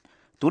夕，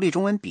獨立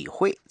中文筆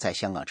會在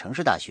香港城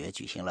市大學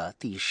舉行了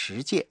第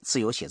10屆自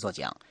由寫作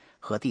獎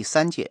和第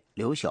3屆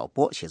劉曉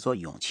波寫作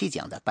勇氣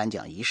獎的頒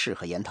獎儀式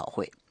和研討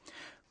會。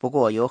不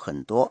過有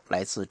很多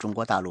來自中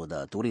國大陸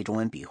的獨立中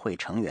文筆會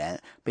成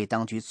員被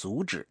當局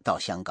阻止到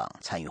香港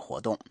參與活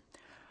動，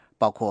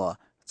包括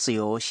自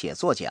由寫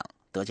作獎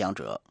得獎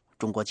者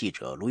中國記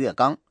者盧月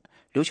剛，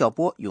劉曉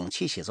波勇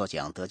氣寫作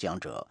獎得獎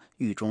者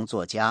獄中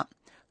作家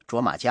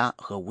卓瑪嘉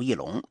和吳義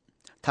龍，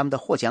他們的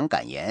獲獎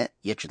感言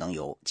也只能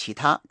由其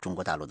他中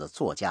國大陸的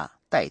作家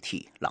代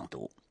替朗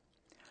讀。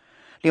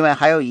另外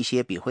還有一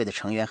些筆會的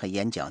成員和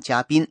演講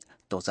嘉賓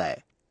都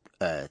在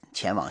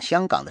前往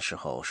香港的時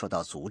候受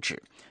到阻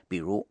止，比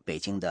如北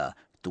京的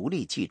獨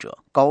立記者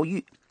高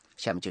玉。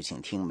下面就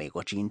請聽美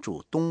國之音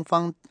駐東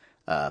方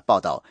報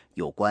道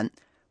有關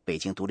北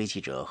京獨立記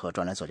者和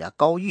專欄作家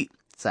高玉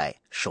在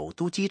首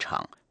都機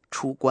場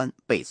出關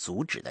被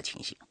阻止的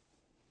情形。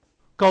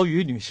高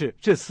瑜女士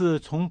這次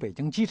從北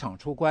京機場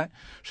出關，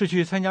是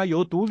去參加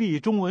由獨立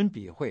中文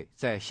筆會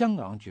在香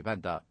港舉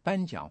辦的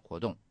頒獎活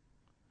動。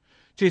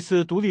这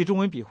次独立中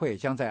文笔会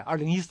将在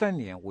2013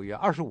年5月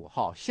25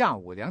号下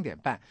午2点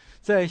半，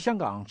在香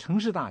港城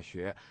市大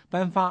学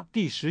颁发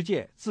第10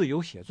届自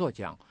由写作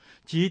奖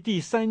及第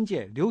3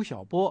届刘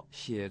晓波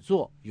写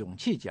作勇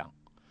气奖。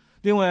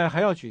另外还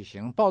要举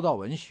行报道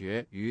文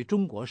学与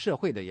中国社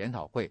会的研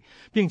讨会，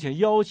并且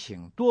邀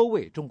请多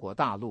位中国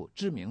大陆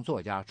知名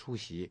作家出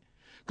席。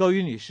高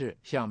瑜女士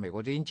向美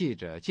国之音记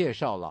者介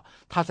绍了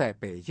她在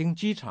北京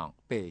机场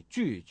被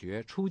拒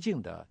绝出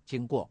境的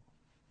经过。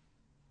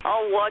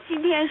我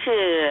今天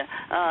是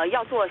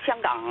要坐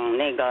香港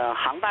那个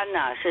航班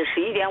呢，是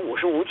11点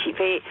55起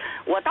飞。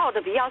我到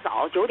的比较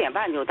早，9点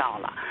半就到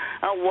了。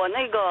我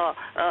那个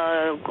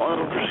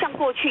像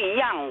过去一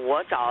样，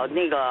我找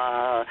那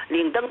个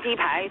领登机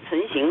牌、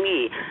存行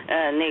李，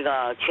那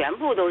个全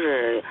部都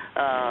是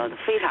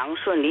非常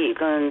顺利，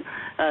跟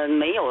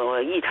没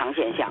有异常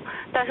现象。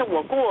但是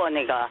我过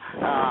那个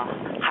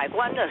海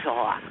关的时候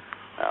啊，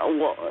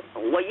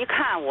我一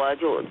看我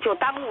就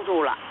耽误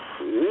住了。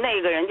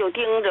那个人就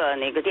盯着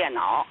那个电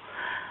脑，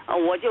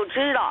我就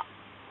知道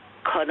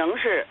可能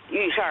是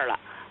遇事儿了。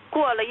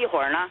过了一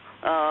会儿呢，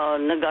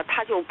那个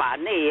他就把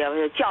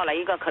那叫来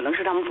一个，可能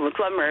是他们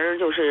专门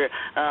就是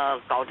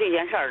搞这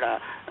件事儿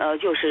的，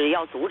就是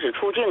要阻止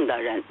出境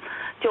的人，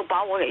就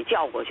把我给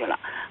叫过去了。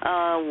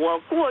我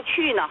过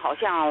去呢，好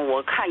像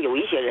我看有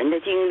一些人的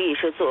经历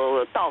是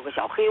到个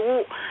小黑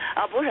屋，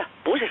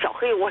不是小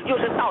黑屋，就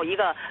是到一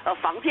个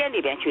房间里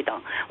边去等。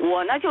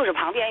我呢就是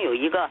旁边有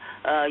一个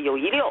有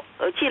一溜，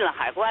进了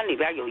海关里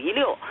边有一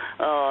溜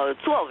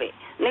座位，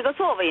那个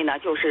座位呢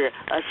就是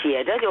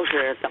写着就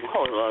是等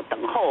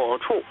候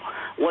处，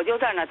我就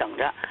在那等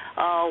着。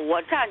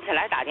我站起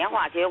来打电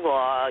话，结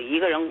果一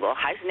个人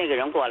还是那个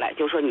人过来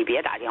就说你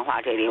别打电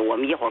话，这里我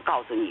们一会儿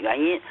告诉你原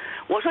因。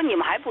我说你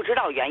们还不知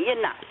道原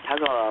因呢？他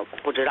说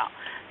不知道，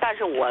但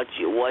是我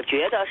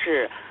觉得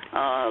是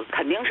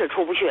肯定是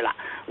出不去了，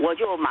我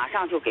就马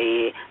上就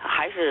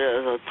还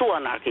是坐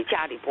那儿给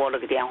家里拨了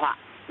个电话，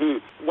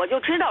我就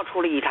知道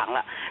出了异常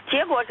了。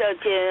结果这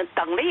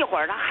等了一会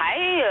儿，他还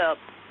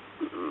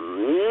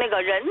那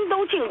个人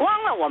都进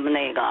光了，我们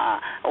那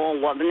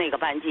个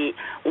班机，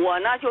我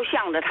呢就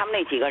向着他们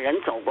那几个人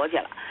走过去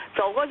了，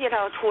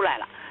他出来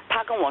了。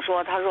他跟我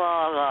说，他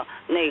说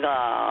那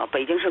个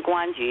北京市公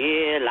安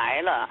局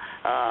来了，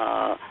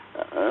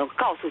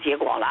告诉结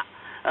果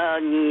了，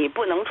你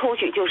不能出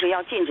去，就是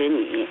要禁止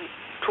你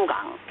出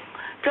港，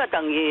这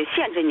等于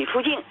限制你出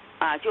境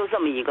啊，就这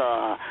么一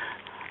个，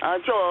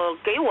就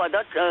给我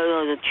的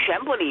全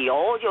部理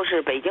由就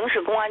是北京市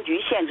公安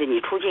局限制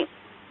你出境，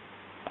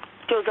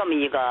就这么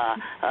一个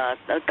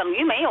等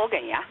于没有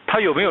给呀。他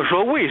有没有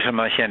说为什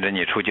么限制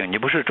你出境？你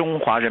不是中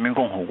华人民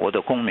共和国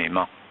的公民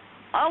吗？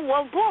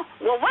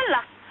我问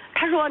了，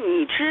他说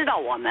你知道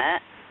我们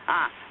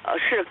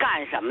是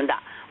干什么的？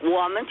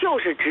我们就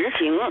是执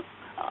行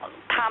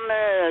他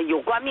们有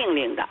关命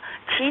令的，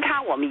其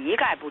他我们一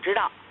概不知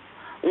道。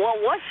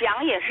我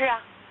想也是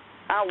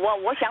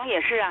我想也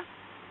是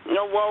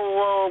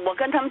我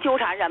跟他们纠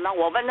缠什么？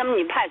我问他们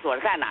你派出所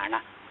在哪儿呢？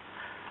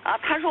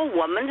他说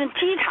我们的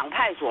机场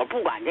派出所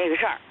不管这个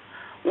事儿。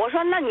我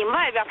说那你们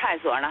外边派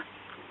出所呢？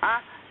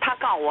他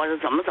告我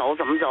怎么走，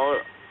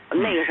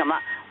那个什么，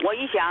我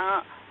一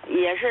想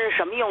也是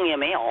什么用也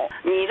没有，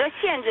你这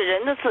限制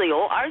人的自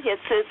由，而且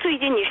最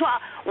近你说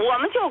我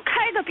们就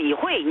开个笔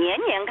会，年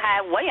年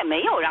开，我也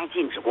没有让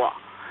禁止过，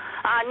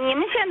你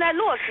们现在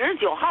落实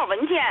9号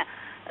文件，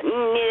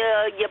你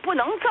也不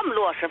能这么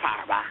落实法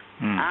吧？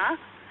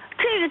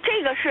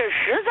这个是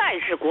实在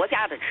是国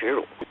家的耻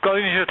辱。高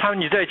瑜女士，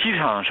你在机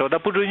场的时候，他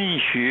不允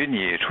许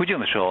你出境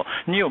的时候，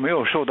你有没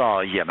有受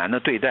到野蛮的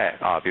对待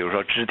比如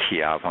说肢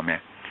体方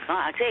面？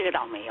这个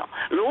倒没有。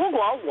如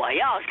果我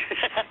要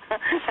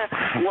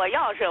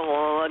是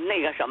我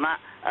那个什么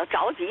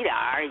着急点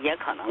儿，也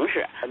可能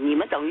是你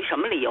们等于什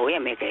么理由也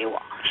没给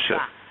我，是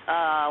吧？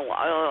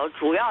我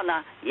主要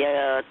呢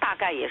也大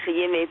概也是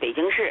因为北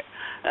京市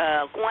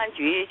公安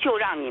局就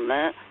让你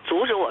们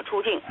阻止我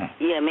出境，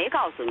也没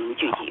告诉你们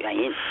具体原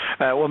因。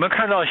我们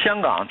看到香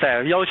港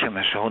在邀请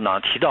的时候呢，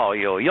提到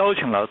有邀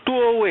请了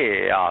多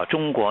位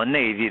中国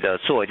内地的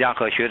作家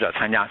和学者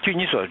参加。据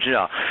你所知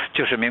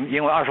就是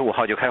因为25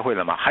号就开会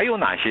了嘛，还有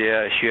哪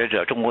些学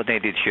者，中国内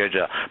地的学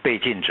者被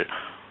禁止？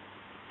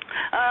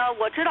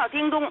我知道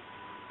丁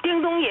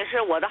东也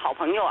是我的好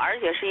朋友，而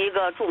且是一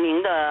个著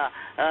名的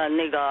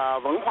那个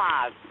文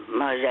化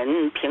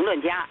人评论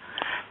家。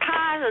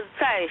他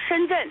在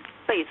深圳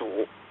被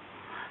阻，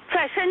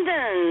在深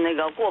圳那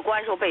个过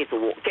关时候被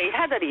阻，给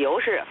他的理由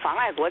是妨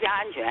碍国家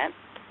安全。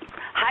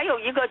还有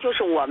一个就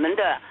是我们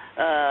的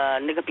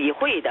那个笔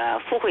会的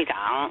副会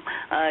长，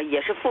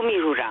也是副秘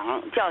书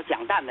长，叫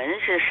蒋旦文，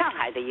是上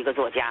海的一个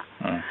作家。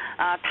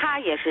他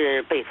也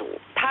是被阻，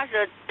他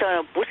是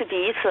这不是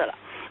第一次了。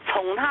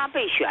从他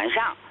被选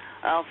上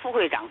副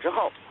会长之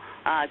后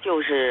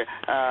就是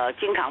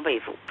经常被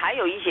阻。还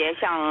有一些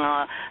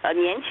像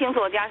年轻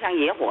作家，像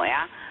野火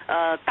呀，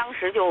当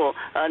时就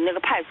那个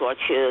派出所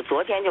去，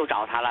昨天就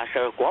找他了，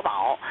是国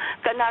保，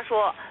跟他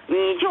说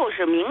你就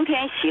是明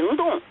天行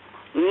动，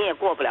你也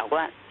过不了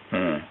关。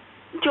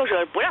就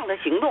是不让他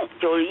行动，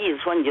就是意思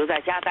说你就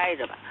在家待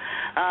着吧。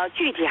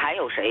具体还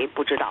有谁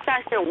不知道，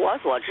但是我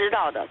所知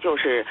道的就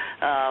是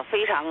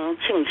非常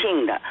庆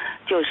幸的，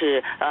就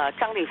是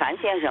张立凡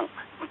先生，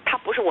他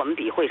不是我们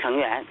笔会成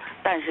员，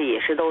但是也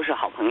是都是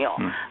好朋友，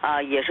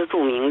也是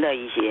著名的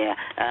一些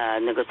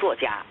那个作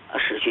家、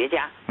史学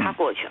家，他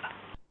过去了。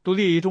独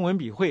立中文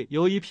笔会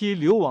由一批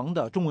流亡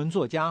的中文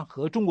作家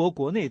和中国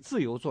国内自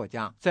由作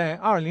家在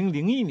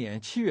2001年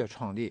7月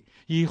创立，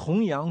以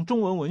弘扬中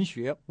文文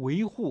学、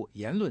维护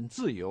言论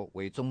自由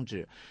为宗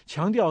旨，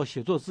强调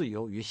写作自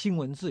由与新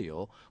闻自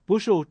由不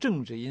受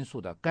政治因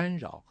素的干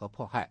扰和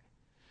迫害。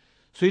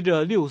随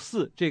着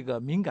6·4这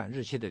个敏感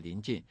日期的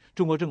临近，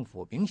中国政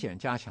府明显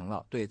加强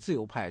了对自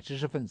由派知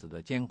识分子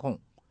的监控。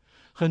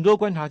很多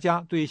观察家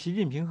对习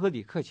近平和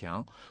李克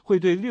强会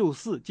对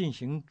6·4进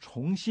行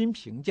重新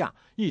评价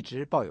一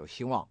直抱有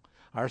希望，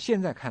而现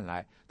在看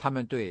来，他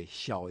们对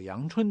小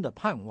阳春的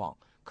盼望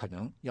可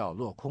能要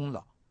落空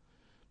了。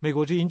美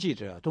国之音记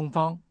者东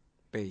方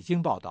北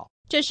京报道。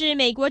这是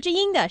美国之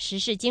音的时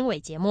事经纬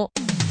节目。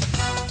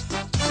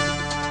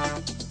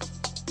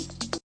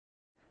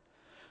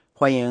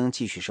欢迎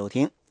继续收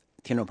听，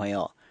听众朋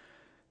友，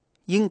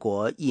英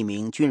国一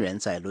名军人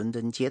在伦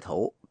敦街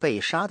头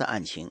被杀的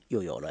案情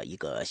又有了一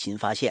个新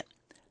发现。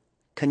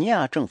肯尼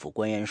亚政府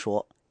官员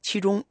说，其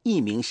中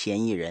一名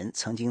嫌疑人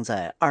曾经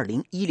在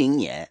2010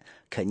年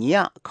肯尼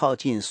亚靠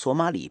近索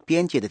马里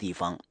边界的地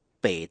方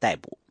被逮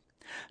捕，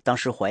当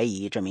时怀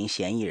疑这名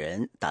嫌疑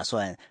人打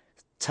算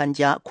参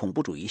加恐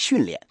怖主义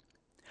训练，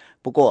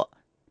不过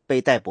被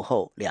逮捕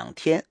后2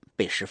天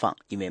被释放，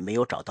因为没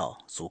有找到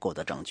足够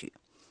的证据。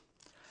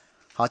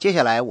好，接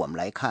下来我们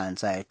来看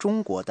在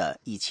中国的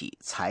一起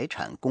财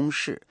产公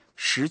示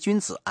十君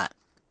子案。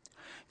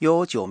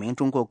有9名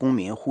中国公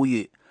民呼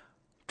吁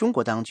中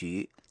国当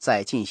局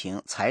在进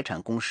行财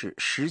产公示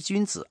十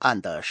君子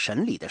案的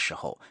审理的时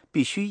候，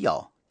必须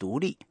要独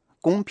立、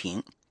公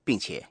平，并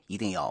且一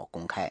定要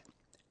公开。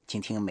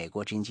请听美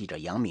国之音记者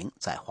杨明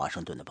在华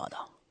盛顿的报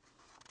道。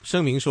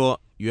声明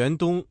说，袁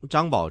东、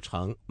张宝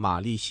成、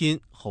马立新、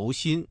侯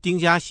鑫、丁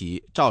家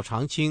喜、赵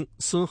长青、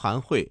孙涵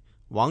慧、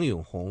王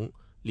永红、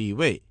李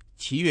卫、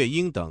齐月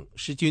英等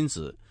十君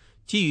子，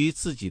基于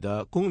自己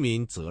的公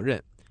民责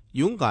任，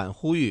勇敢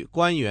呼吁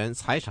官员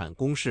财产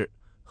公示，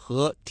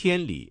合天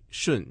理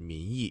顺民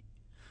意。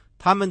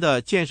他们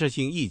的建设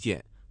性意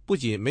见不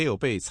仅没有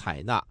被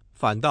采纳，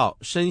反倒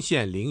身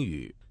陷囹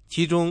圄。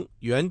其中，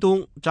袁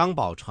东、张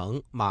宝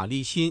成、马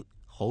立新、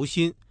侯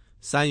鑫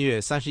3月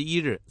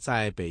31日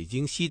在北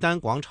京西单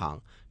广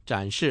场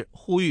展示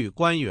呼吁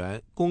官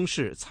员公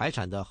示财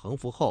产的横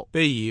幅后，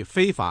被以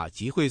非法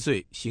集会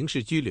罪刑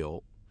事拘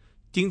留。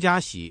丁家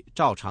喜、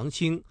赵长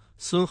青、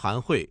孙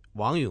涵慧、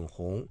王永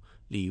红、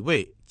李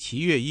卫、齐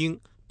月英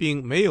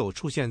并没有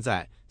出现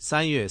在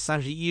3月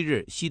31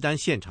日西单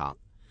现场，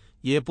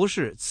也不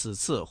是此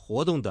次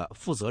活动的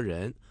负责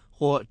人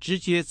或直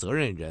接责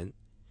任人。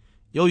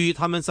由于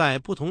他们在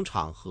不同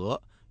场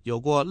合有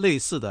过类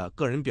似的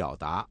个人表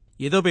达，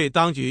也都被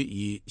当局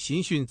以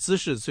刑讯滋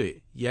事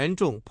罪、严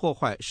重破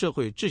坏社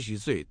会秩序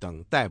罪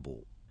等逮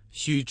捕。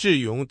许志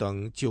勇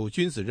等9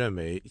君子认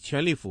为，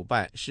权力腐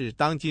败是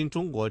当今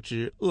中国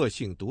之恶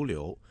性毒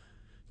瘤，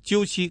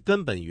究其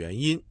根本原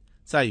因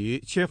在于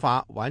缺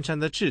乏完善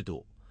的制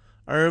度，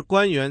而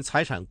官员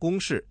财产公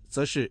示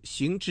则是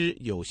行之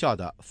有效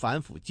的反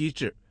腐机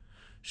制。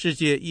世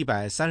界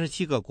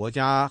137个国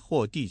家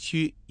或地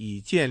区已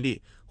建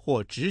立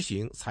或执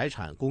行财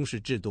产公示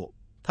制度。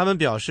他们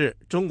表示，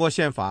中国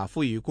宪法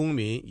赋予公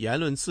民言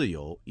论自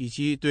由以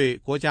及对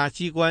国家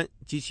机关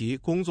及其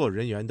工作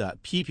人员的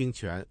批评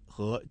权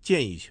和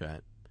建议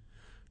权。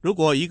如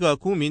果一个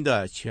公民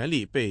的权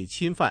利被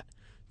侵犯，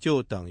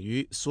就等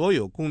于所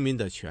有公民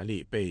的权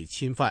利被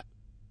侵犯。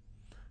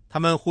他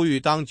们呼吁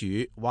当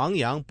局亡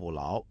羊补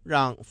牢，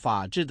让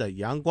法治的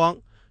阳光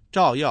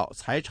照耀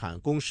财产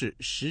公示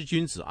十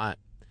君子案，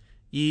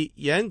以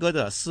严格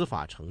的司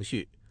法程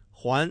序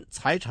还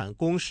财产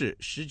公示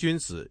十君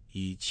子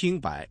以清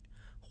白，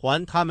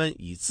还他们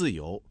以自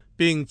由，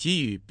并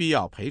给予必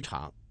要赔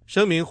偿。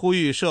声明呼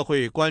吁社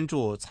会关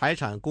注财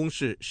产公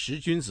示十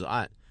君子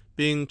案，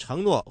并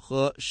承诺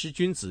和十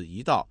君子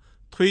一道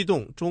推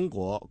动中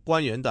国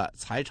官员的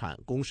财产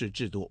公示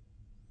制度。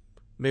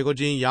美国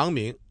之音杨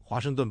明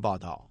华盛顿报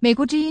道。美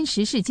国之音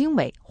时事经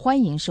纬，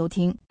欢迎收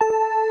听。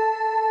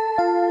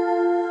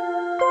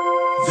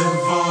The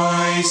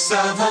Voice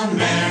of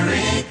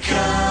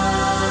America。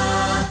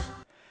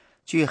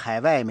据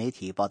海外媒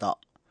体报道，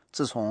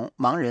自从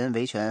盲人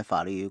维权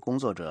法律工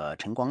作者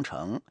陈光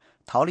诚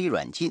逃离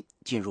软禁，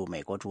进入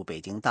美国驻北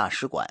京大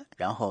使馆，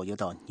然后又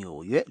到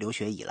纽约留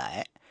学以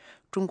来，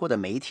中国的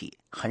媒体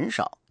很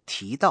少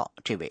提到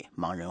这位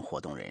盲人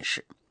活动人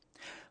士。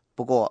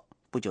不过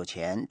不久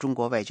前，中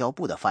国外交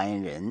部的发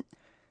言人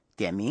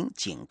点名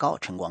警告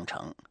陈光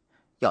诚，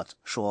要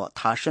说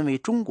他身为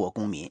中国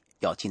公民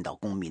要尽到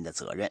公民的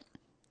责任。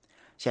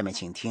下面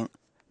请听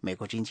美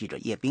国之音记者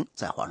叶冰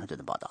在华盛顿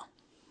的报道。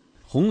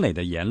洪磊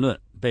的言论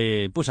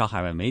被不少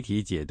海外媒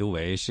体解读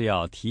为是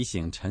要提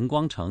醒陈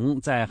光诚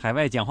在海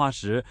外讲话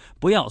时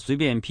不要随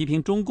便批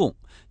评中共，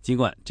尽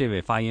管这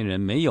位发言人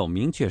没有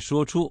明确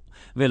说出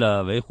为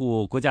了维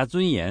护国家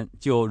尊严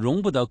就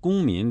容不得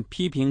公民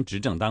批评执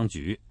政当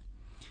局。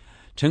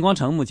陈光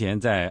诚目前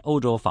在欧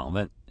洲访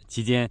问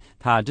期间，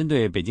他针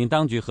对北京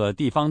当局和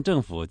地方政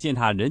府践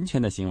踏人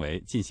权的行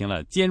为进行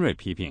了尖锐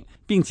批评，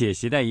并且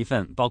携带一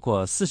份包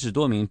括40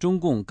多名中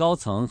共高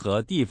层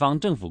和地方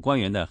政府官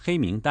员的黑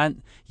名单，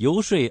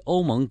游说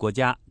欧盟国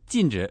家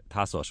禁止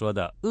他所说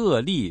的恶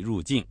吏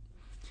入境。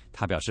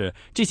他表示，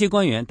这些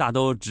官员大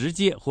都直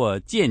接或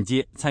间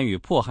接参与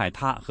迫害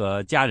他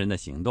和家人的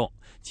行动，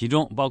其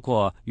中包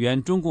括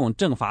原中共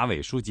政法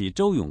委书记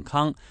周永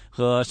康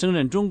和升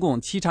任中共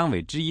7常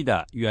委之一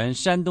的原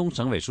山东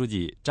省委书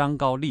记张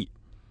高丽。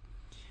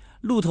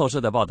路透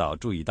社的报道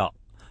注意到，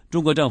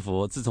中国政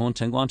府自从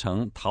陈光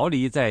诚逃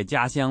离在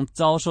家乡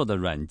遭受的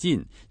软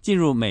禁，进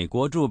入美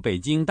国驻北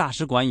京大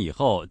使馆以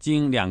后，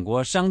经两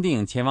国商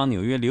定前往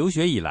纽约留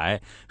学以来，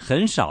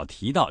很少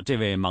提到这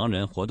位盲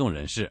人活动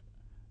人士。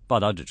报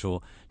道指出，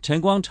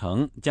陈光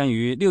诚将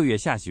于6月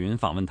下旬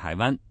访问台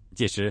湾，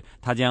届时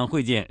他将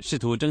会见试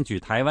图争取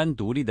台湾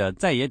独立的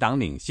在野党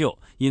领袖，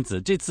因此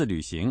这次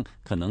旅行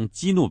可能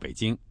激怒北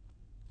京。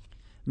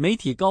媒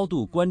体高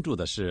度关注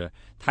的是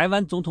台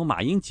湾总统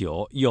马英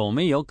九有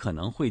没有可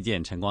能会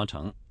见陈光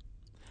诚。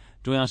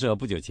中央社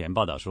不久前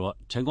报道说，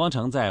陈光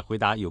诚在回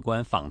答有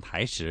关访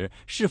台时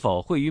是否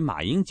会与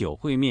马英九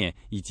会面，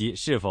以及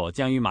是否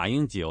将与马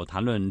英九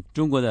谈论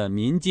中国的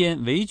民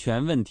间维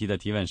权问题的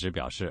提问时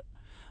表示，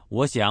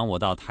我想我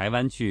到台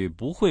湾去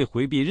不会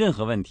回避任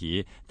何问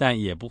题，但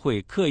也不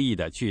会刻意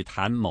的去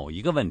谈某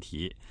一个问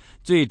题。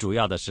最主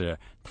要的是，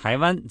台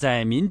湾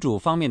在民主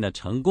方面的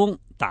成功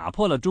打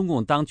破了中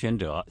共当权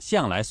者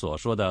向来所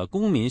说的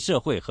公民社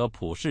会和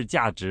普世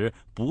价值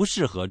不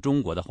适合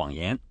中国的谎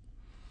言。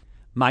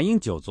马英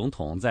九总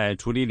统在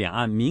处理两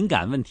岸敏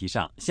感问题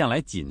上向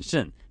来谨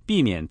慎，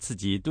避免刺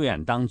激对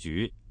岸当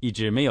局，一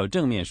直没有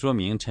正面说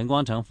明陈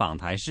光诚访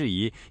台事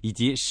宜以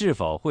及是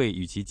否会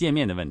与其见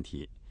面的问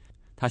题。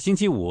他星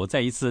期五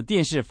在一次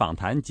电视访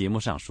谈节目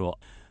上说，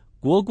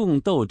国共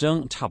斗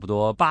争差不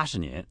多80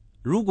年，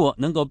如果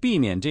能够避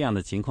免这样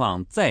的情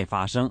况再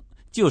发生，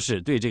就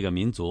是对这个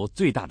民族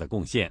最大的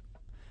贡献。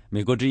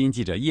美国之音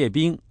记者叶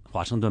冰，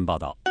华盛顿报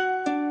道。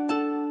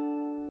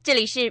这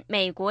里是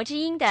美国之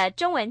音的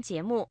中文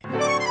节目。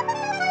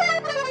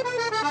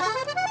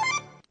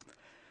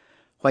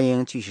欢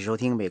迎继续收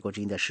听美国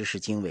之音的时事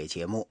经纬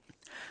节目。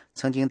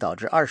曾经导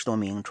致20多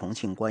名重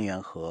庆官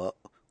员和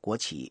国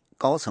企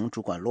高层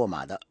主管落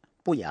马的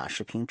不雅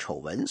视频丑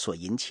闻所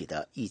引起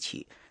的一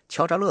起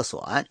敲诈勒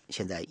索案，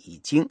现在已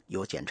经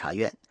由检察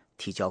院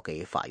提交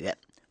给法院。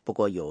不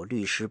过有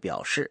律师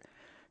表示，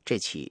这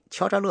起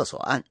敲诈勒索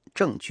案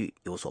证据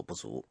有所不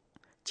足。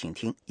请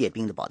听叶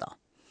冰的报道。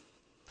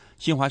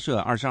新华社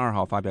22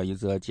号发表一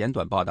则简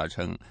短报道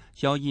称，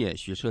肖烨、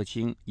许社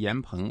清、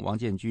严鹏、王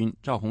建军、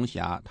赵红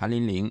霞、谭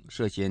琳玲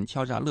涉嫌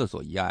敲诈勒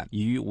索一案，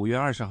已于5月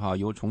20号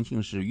由重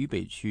庆市渝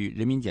北区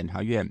人民检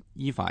察院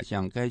依法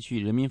向该区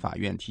人民法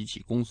院提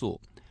起公诉。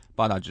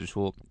报道指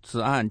出，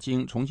此案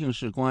经重庆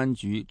市公安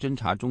局侦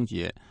查终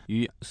结，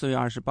于4月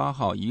28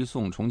号移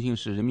送重庆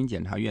市人民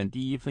检察院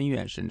第1分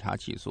院审查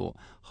起诉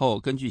后，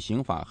根据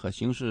刑法和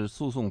刑事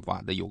诉讼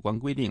法的有关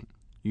规定，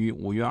于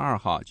5月2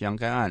号将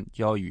该案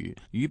交予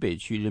渝北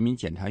区人民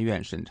检察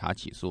院审查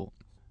起诉。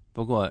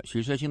不过，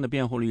许社清的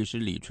辩护律师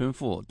李春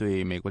富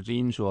对美国之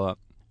音说，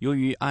由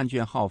于案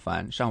卷浩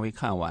繁，尚未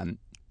看完，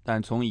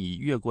但从已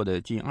阅过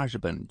的近20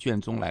本卷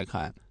宗来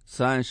看，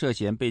此案涉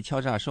嫌被敲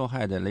诈受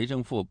害的雷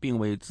正富并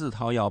未自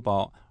掏腰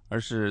包，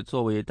而是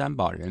作为担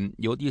保人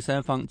由第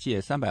三方借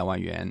300万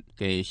元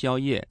给肖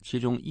烨，其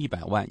中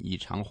100万已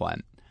偿还。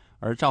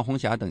而赵红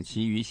霞等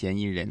其余嫌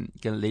疑人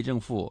跟雷正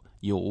富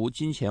有无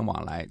金钱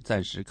往来，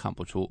暂时看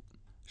不出。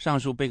上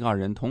述被告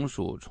人同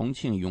属重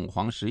庆永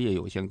煌实业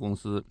有限公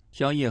司，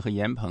肖烨和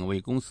严鹏为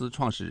公司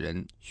创始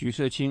人，许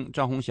社清、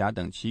赵红霞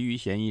等其余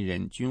嫌疑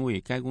人均为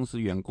该公司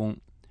员工。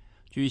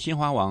据新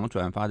华网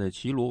转发的《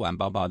齐鲁晚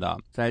报》报道，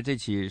在这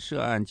起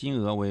涉案金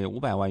额为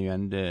500万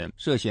元的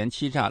涉嫌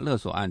欺诈勒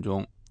索案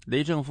中，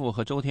雷正富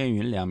和周天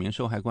云2名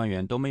受害官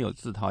员都没有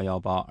自掏腰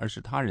包，而是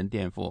他人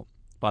垫付。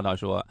报道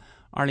说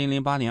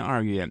，2008年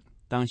2月，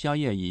当肖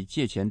烨以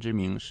借钱之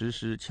名实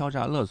施敲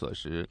诈勒索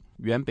时，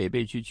原北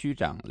碚区区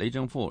长雷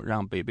正富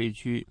让北碚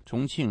区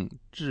重庆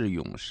智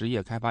永实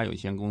业开发有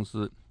限公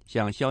司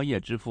向肖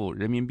烨支付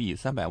人民币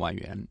300万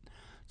元。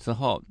此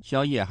后，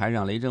肖烨还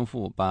让雷正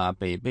富把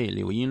北碚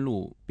柳荫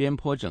路边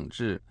坡整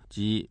治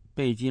及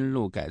贝金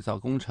路改造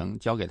工程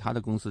交给他的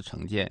公司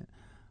承建。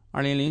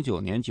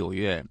2009年9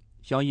月，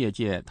肖烨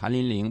借谭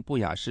琳玲不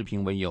雅视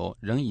频为由，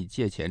仍以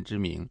借钱之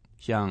名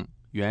向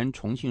原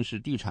重庆市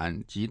地产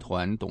集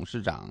团董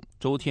事长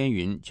周天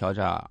云敲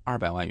诈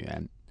200万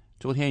元，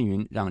周天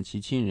云让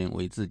其亲人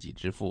为自己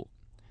支付。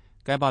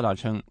该报道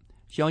称，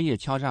肖烨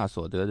敲诈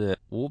所得的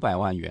500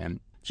万元，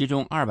其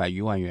中200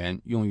余万元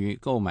用于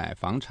购买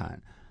房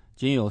产，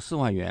仅有4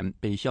万元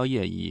被肖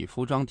烨以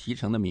服装提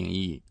成的名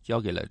义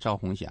交给了赵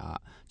红霞，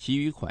其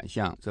余款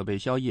项则被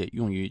肖烨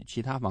用于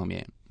其他方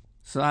面。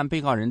此案被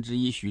告人之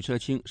一许彻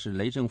清是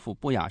雷政富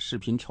不雅视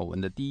频丑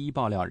闻的第一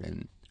爆料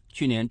人。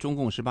去年中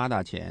共18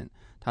大前，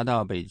他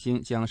到北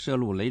京将涉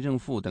录雷政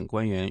富等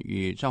官员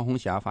与赵红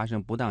霞发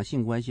生不当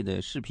性关系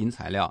的视频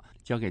材料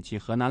交给其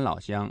河南老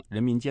乡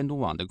人民监督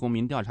网的公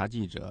民调查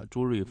记者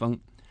朱瑞峰，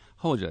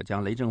后者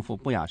将雷政富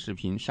不雅视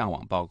频上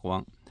网曝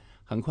光，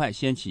很快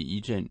掀起一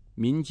阵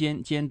民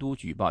间监督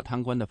举报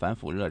贪官的反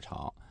腐热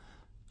潮。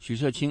许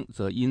彻清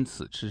则因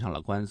此吃上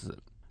了官司。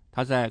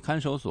他在看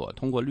守所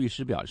通过律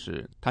师表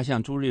示，他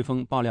向朱瑞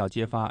峰爆料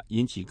揭发，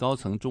引起高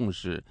层重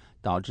视，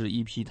导致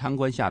一批贪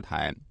官下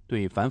台，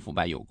对反腐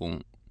败有功。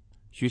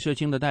许彻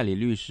清的代理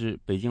律师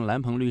北京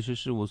蓝鹏律师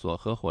事务所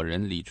合伙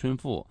人李春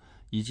富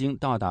已经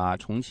到达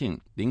重庆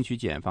领取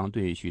检方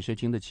对许彻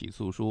清的起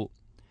诉书。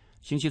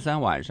星期3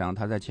晚上，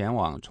他在前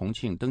往重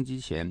庆登机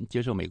前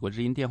接受美国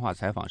之音电话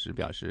采访时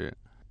表示，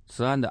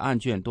此案的案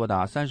卷多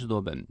达30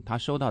多本，他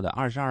收到的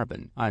22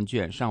本案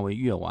卷尚未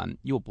阅完，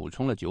又补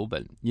充了9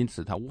本，因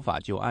此他无法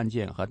就案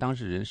件和当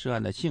事人涉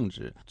案的性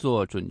质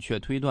做准确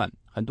推断，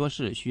很多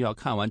事需要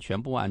看完全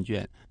部案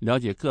卷，了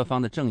解各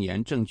方的证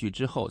言证据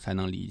之后才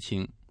能厘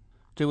清。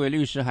这位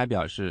律师还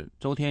表示，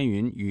周天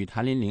云与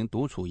谭琳玲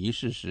独处一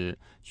室时，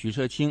许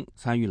彻清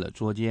参与了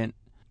捉奸。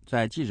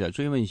在记者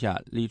追问下，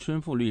李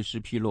春富律师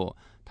披露，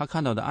他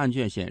看到的案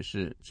卷显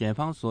示，检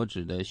方所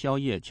指的肖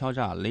烨敲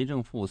诈雷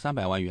政富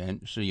300万元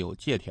是有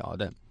借条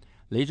的，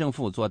雷政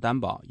富做担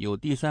保，由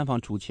第三方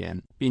出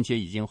钱，并且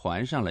已经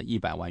还上了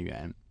100万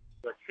元。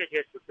确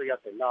确实实要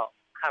等到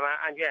看完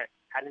案卷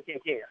才能定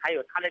性，还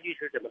有他的律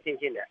师怎么定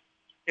性的，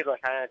这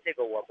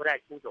个我不太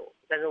清楚，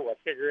但是我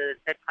确实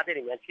在他这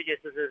里面确确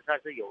实实他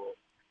是有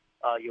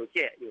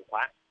借有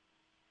还，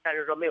但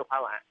是说没有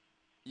还完。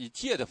以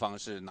借的方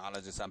式拿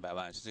了这300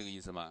万，是这个意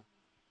思吗？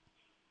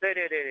对，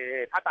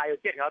他打有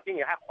借条，并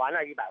且还还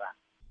了100万。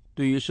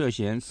对于涉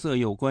嫌色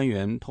诱官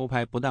员偷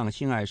拍不当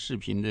性爱视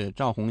频的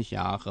赵红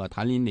霞和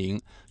谭琳玲，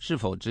是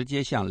否直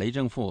接向雷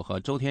政富和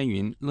周天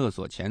云勒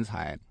索钱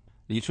财，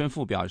李春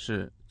富表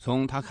示，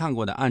从他看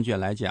过的案卷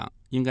来讲，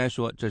应该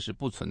说这是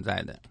不存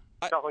在的。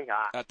赵红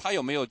霞，他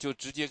有没有就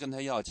直接跟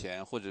他要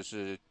钱，或者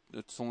是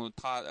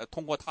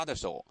通过他的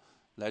手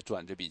来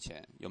转这笔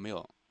钱，有没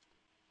有？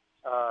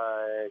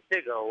这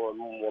个我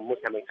目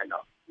前没看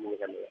到，目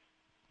前没有。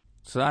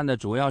此案的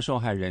主要受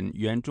害人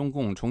原中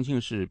共重庆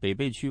市北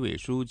碚区委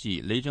书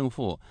记雷政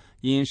富，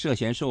因涉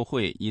嫌受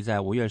贿，已在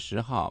5月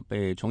10号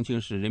被重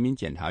庆市人民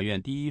检察院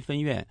第1分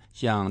院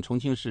向重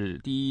庆市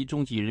第1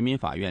中级人民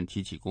法院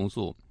提起公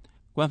诉。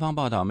官方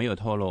报道没有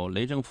透露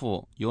雷政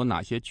富有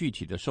哪些具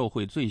体的受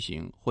贿罪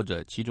行，或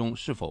者其中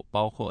是否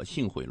包括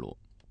性贿赂。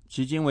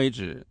迄今为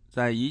止，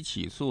在已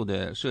起诉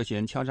的涉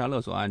嫌敲诈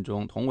勒索案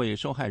中，同为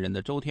受害人的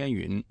周天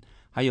云，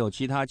还有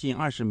其他近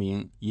20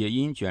名也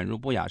因卷入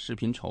不雅视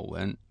频丑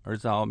闻而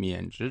遭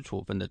免职处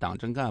分的党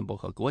政干部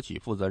和国企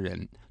负责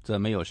人，则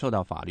没有受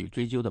到法律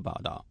追究的报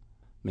道。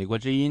美国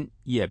之音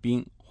叶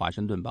冰，华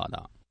盛顿报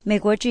道。美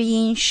国之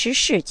音时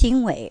事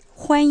经纬，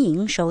欢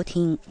迎收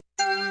听。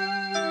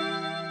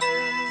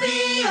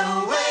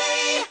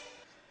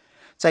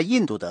在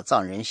印度的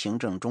藏人行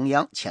政中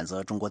央谴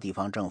责中国地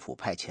方政府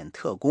派遣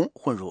特工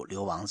混入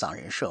流亡藏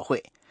人社会，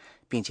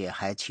并且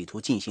还企图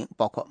进行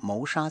包括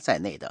谋杀在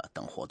内的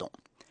等活动。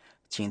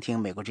请听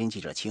美国之音记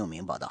者秦永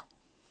明报道。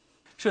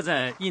设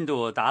在印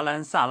度达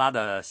兰萨拉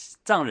的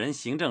藏人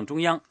行政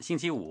中央星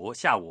期5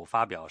下午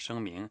发表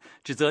声明，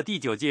指责第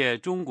9届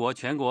中国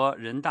全国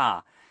人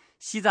大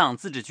西藏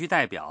自治区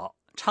代表、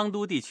昌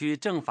都地区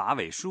政法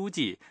委书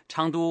记、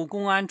昌都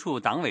公安处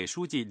党委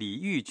书记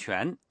李玉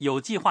泉有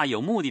计划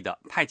有目的地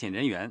派遣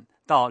人员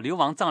到流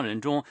亡藏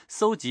人中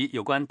搜集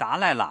有关达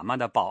赖喇嘛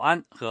的保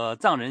安和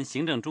藏人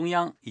行政中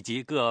央以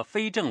及各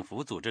非政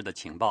府组织的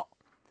情报。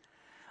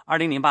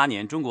2008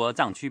年中国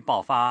藏区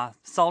爆发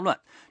骚乱，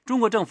中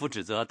国政府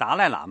指责达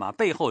赖喇嘛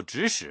背后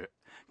指使，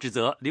指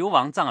责流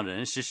亡藏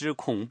人实施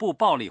恐怖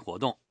暴力活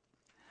动。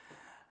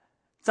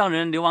藏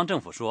人流亡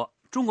政府说，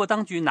中国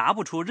当局拿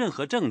不出任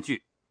何证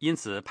据，因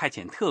此派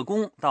遣特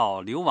工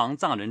到流亡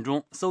藏人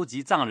中搜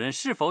集藏人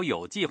是否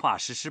有计划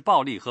实施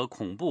暴力和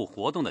恐怖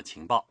活动的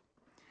情报。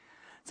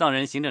藏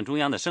人行政中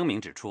央的声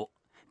明指出，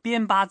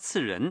边巴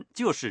次仁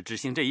就是执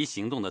行这一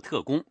行动的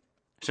特工。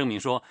声明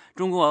说，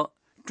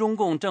中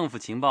共政府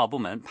情报部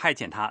门派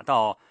遣他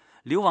到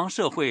流亡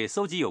社会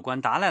搜集有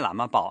关达赖喇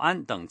嘛保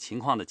安等情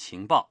况的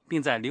情报，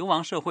并在流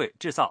亡社会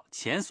制造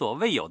前所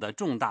未有的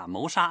重大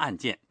谋杀案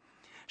件。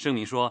声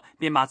明说，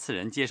边巴次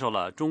仁接受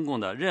了中共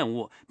的任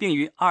务，并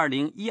于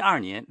2012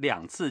年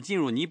2次进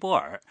入尼泊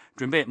尔，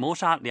准备谋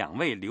杀2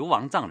位流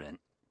亡藏人。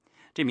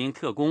这名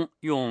特工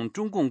用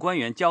中共官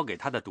员交给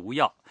他的毒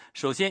药，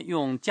首先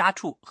用家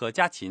畜和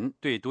家禽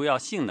对毒药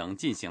性能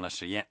进行了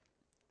实验。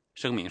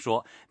声明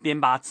说，边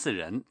巴次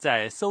仁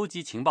在搜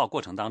集情报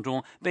过程当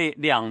中被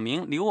2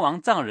名流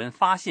亡藏人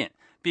发现，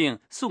并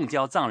送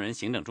交藏人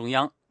行政中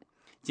央。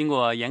经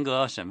过严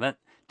格审问，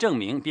证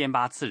明边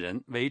巴次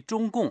仁为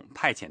中共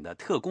派遣的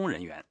特工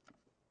人员。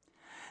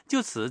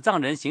就此，藏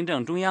人行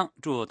政中央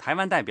驻台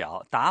湾代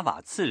表达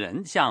瓦次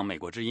仁向美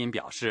国之音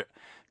表示，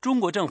中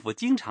国政府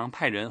经常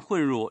派人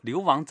混入流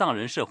亡藏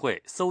人社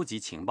会搜集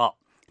情报，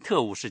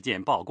特务事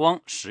件曝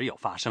光时有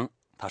发生。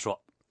他说，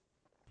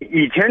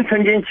以前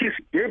曾经其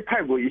实也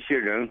派过一些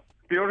人，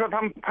比如说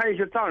他们派一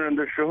些藏人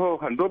的时候，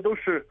很多都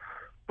是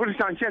不是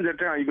像现在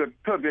这样一个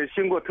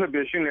经过特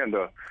别训练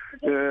的，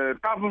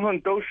大部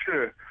分都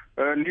是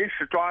临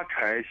时抓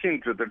采性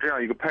质的这样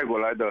一个派过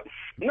来的。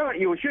那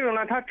有些人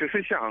呢，他只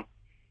是想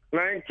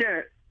来见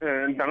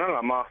达赖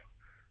喇嘛。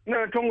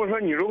那中国说，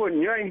如果你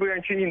愿意不愿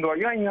意去印度？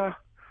愿意啊。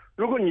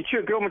如果你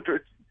去给我们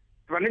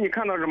反正你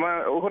看到什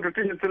么或者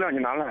这些资料你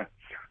拿来，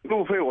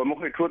路费我们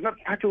会出，那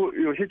他就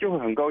有些就会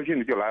很高兴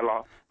的就来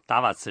了。达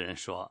瓦次仁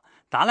说，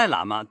达赖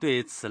喇嘛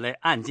对此类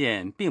案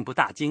件并不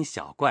大惊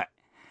小怪，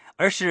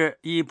而是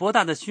以博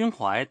大的胸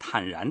怀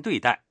坦然对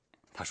待。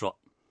他说，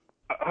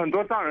很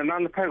多藏人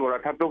呢派过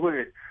来，他都会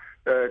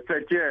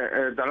在见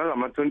达赖喇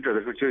嘛尊者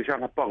的时候，就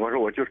向他报告说，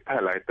我就是派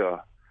来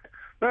的。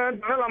达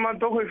赖喇嘛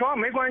都会说，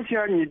没关系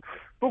啊，你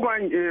不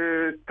管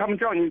他们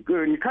叫你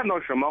看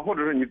到什么，或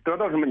者是你得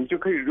到什么，你就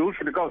可以如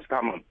实的告诉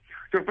他们，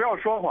就不要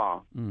说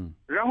谎，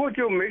然后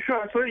就没事，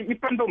所以一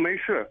般都没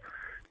事。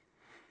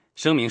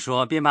声明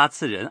说，边巴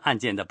次仁案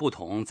件的不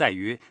同在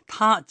于，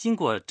他经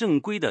过正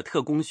规的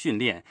特工训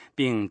练，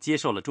并接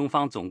受了中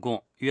方总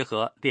共约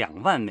合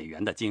2万美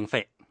元的经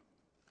费。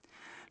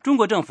中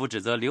国政府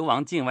指责流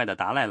亡境外的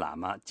达赖喇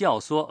嘛教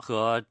唆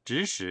和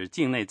指使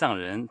境内藏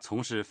人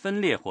从事分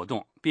裂活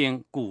动，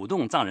并鼓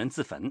动藏人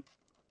自焚。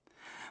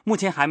目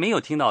前还没有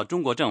听到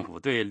中国政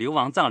府对流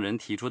亡藏人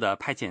提出的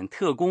派遣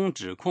特工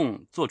指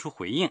控作出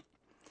回应。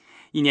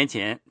1年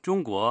前，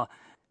中国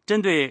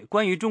针对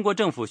关于中国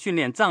政府训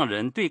练藏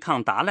人对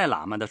抗达赖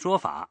喇嘛的说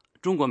法，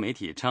中国媒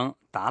体称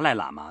达赖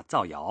喇嘛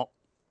造谣。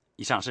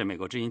以上是美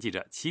国之音记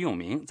者齐永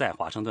明在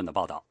华盛顿的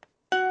报道。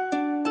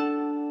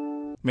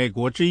美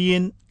国之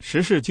音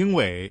时事经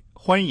纬，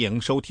欢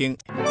迎收听。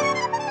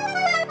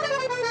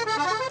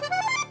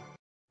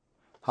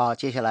好，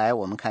接下来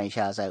我们看一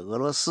下在俄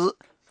罗斯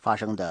发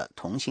生的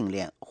同性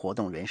恋活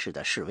动人士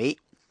的示威。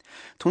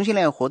同性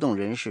恋活动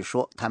人士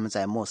说，他们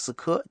在莫斯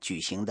科举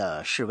行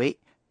的示威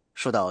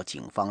受到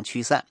警方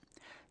驱散。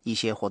一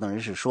些活动人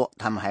士说，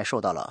他们还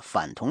受到了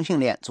反同性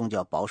恋宗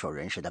教保守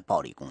人士的暴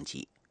力攻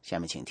击。下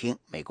面请听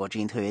美国之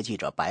音特约记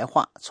者白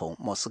桦从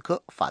莫斯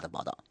科发的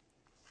报道。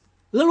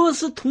俄罗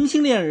斯同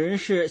性恋人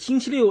士星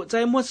期六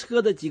在莫斯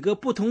科的几个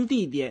不同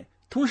地点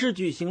同时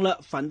举行了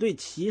反对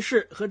歧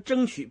视和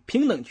争取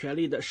平等权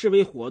利的示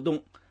威活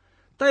动。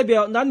代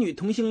表男女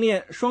同性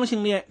恋、双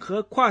性恋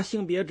和跨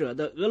性别者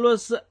的俄罗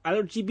斯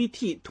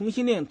LGBT 同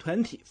性恋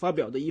团体发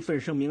表的一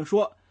份声明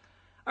说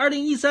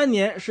，2013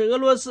年是俄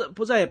罗斯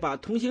不再把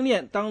同性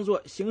恋当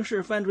作刑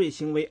事犯罪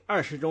行为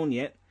20周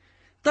年，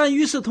但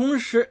与此同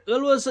时，俄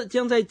罗斯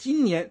将在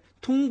今年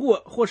通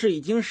过或是已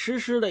经实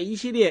施的一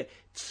系列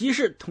歧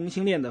视同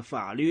性恋的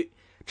法律，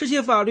这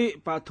些法律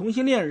把同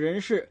性恋人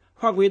士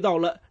划归到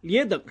了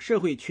劣等社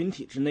会群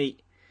体之内。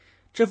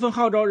这份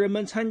号召人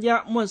们参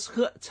加莫斯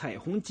科彩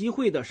虹集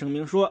会的声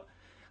明说，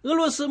俄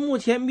罗斯目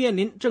前面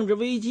临政治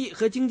危机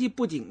和经济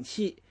不景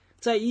气，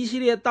在一系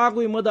列大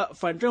规模的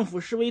反政府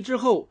示威之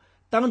后，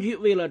当局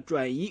为了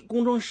转移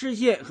公众视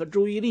线和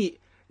注意力，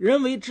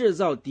人为制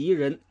造敌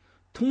人，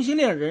同性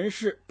恋人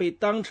士被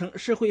当成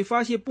社会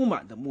发泄不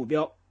满的目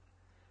标。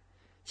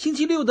星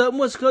期六的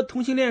莫斯科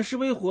同性恋示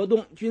威活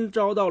动均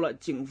遭到了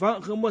警方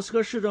和莫斯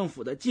科市政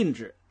府的禁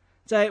止。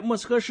在莫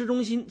斯科市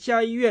中心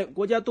下议院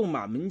国家杜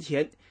马门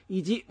前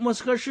以及莫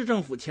斯科市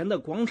政府前的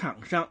广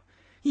场上，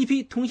一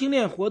批同性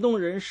恋活动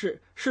人士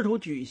试图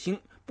举行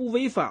不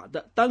违法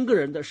的单个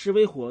人的示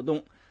威活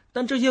动，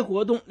但这些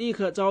活动立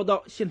刻遭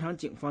到现场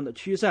警方的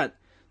驱散，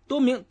多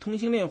名同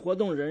性恋活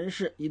动人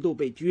士一度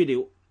被拘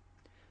留。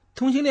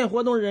同性恋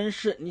活动人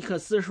士尼克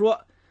斯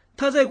说，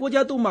他在国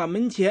家杜马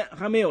门前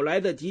还没有来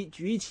得及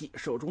举起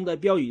手中的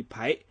标语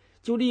牌，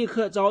就立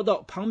刻遭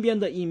到旁边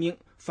的一名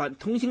反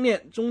同性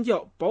恋宗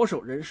教保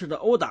守人士的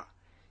殴打，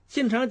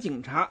现场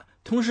警察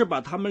同时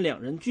把他们2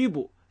人拘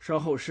捕，稍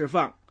后释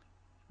放。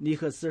尼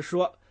克斯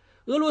说，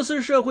俄罗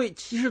斯社会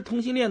歧视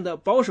同性恋的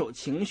保守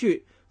情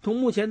绪同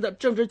目前的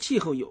政治气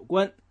候有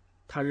关。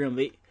他认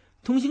为，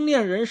同性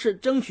恋人士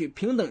争取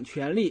平等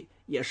权利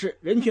也是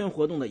人权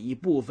活动的一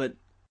部分。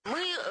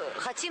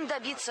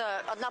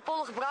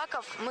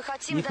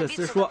尼克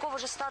斯说，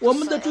我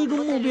们的最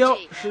终目标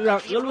是让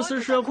俄罗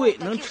斯社会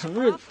能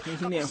承认同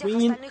性恋婚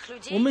姻，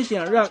我们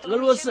想让俄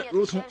罗斯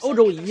如同欧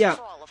洲一样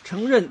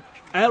承认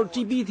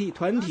LGBT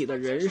团体的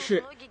人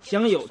士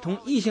享有同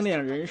异性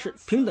恋人士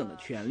平等的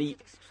权利。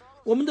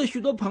我们的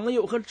许多朋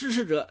友和支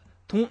持者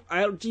同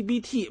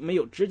LGBT 没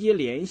有直接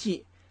联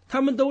系，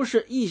他们都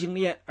是异性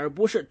恋而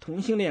不是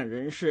同性恋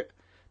人士，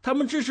他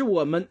们支持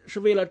我们是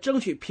为了争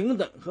取平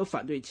等和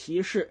反对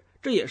歧视，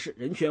这也是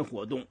人权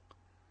活动。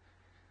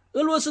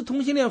俄罗斯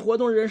同性恋活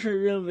动人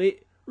士认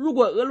为，如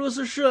果俄罗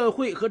斯社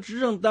会和执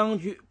政当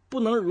局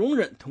不能容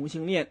忍同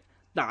性恋，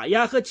打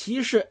压和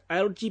歧视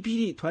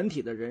LGBT 团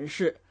体的人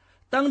士，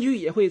当局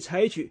也会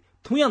采取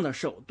同样的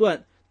手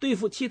段对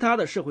付其他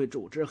的社会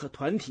组织和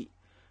团体。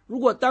如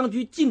果当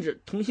局禁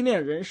止同性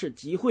恋人士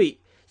集会，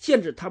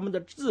限制他们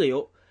的自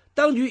由，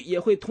当局也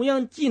会同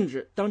样禁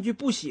止当局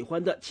不喜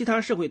欢的其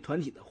他社会团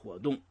体的活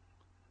动。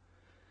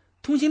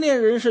同性恋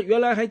人士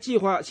原来还计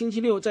划星期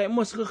六在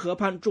莫斯科河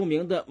畔著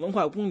名的文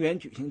化公园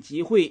举行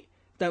集会，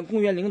但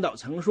公园领导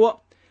曾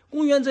说，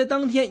公园在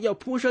当天要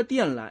铺设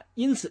电缆，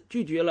因此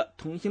拒绝了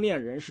同性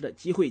恋人士的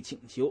集会请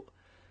求。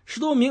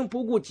10多名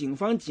不顾警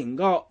方警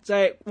告，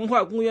在文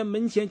化公园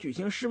门前举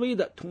行示威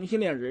的同性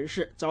恋人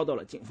士遭到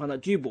了警方的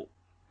拘捕。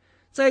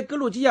在格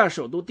鲁吉亚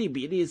首都第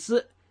比利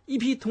斯，一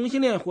批同性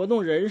恋活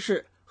动人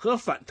士和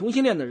反同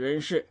性恋的人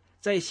士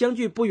在相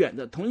距不远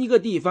的同一个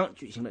地方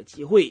举行了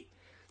集会。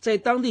在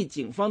当地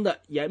警方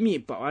的严密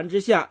保安之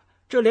下，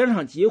这2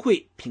场集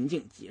会平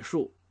静结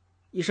束。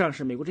以上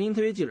是美国之音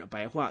特约记者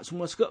白桦从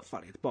莫斯科发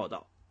来的报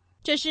道。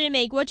这是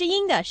美国之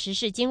音的时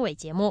事经纬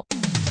节目。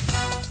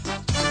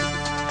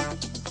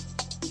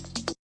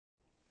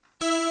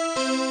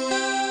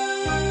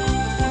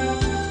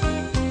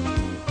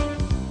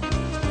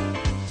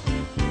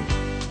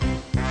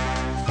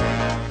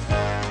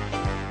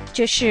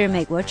这是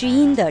美国之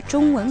音的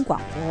中文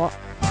广播。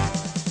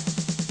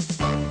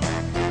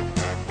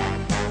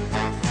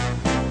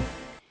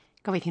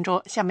各位听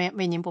众，下面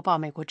为您播报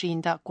美国之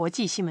音的国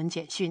际新闻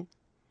简讯。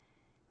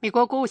美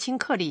国国务卿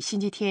克里星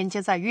期天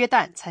将在约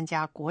旦参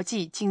加国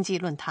际经济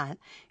论坛，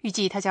预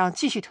计他将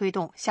继续推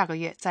动下个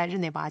月在日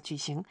内瓦举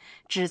行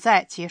旨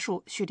在结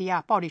束叙利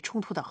亚暴力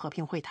冲突的和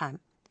平会谈。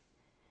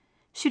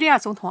叙利亚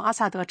总统阿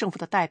萨德政府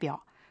的代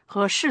表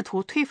和试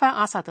图推翻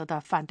阿萨德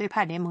的反对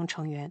派联盟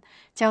成员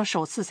将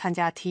首次参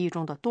加提议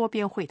中的多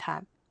边会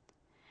谈。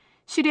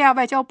叙利亚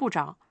外交部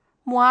长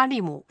穆阿利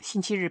姆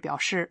星期日表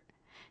示，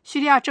叙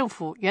利亚政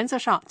府原则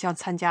上将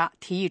参加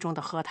提议中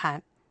的和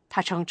谈。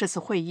他称这次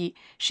会议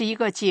是一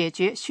个解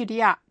决叙利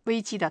亚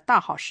危机的大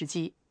好时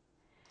机。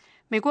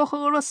美国和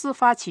俄罗斯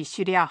发起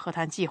叙利亚和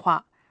谈计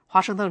划，华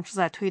盛顿正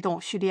在推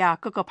动叙利亚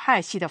各个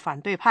派系的反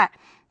对派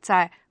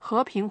在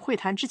和平会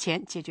谈之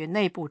前解决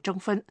内部争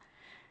纷，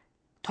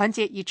团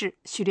结一致。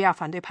叙利亚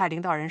反对派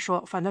领导人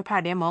说，反对派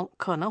联盟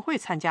可能会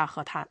参加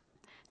和谈，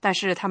但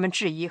是他们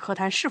质疑和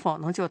谈是否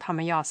能就他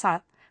们要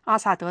阿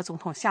萨德总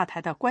统下台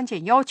的关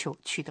键要求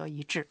取得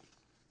一致。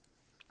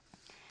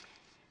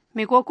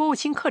美国国务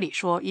卿克里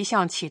说，一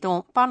项启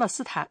动巴勒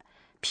斯坦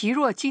疲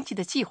弱经济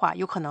的计划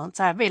有可能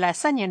在未来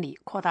3年里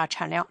扩大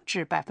产量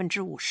至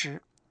 50%。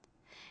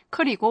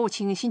 克里国务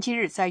卿星期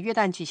日在约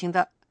旦举行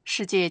的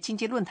世界经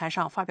济论坛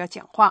上发表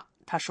讲话，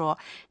他说，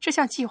这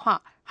项计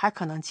划还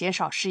可能减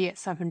少失业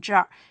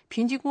2%，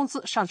平均工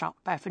资上涨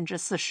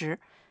 40%。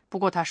 不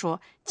过他说，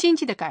经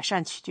济的改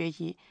善取决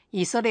于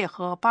以色列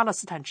和巴勒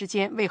斯坦之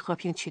间为和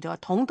平取得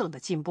同等的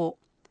进步。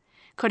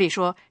克里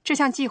说，这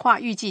项计划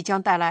预计将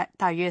带来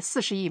大约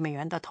40亿美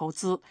元的投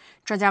资，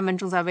专家们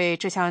正在为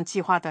这项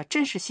计划的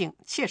真实性、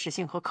切实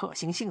性和可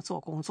行性做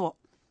工作。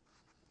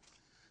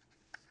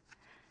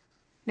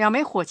2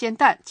枚火箭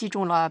弹击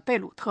中了贝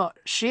鲁特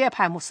什叶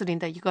派穆斯林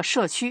的一个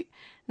社区，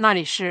那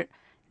里是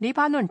黎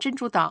巴嫩真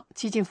主党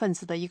激进分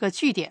子的一个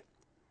据点。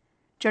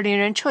这令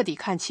人彻底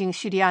看清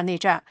叙利亚内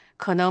战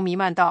可能弥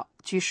漫到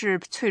局势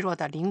脆弱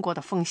的邻国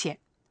的风险。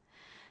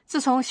自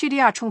从叙利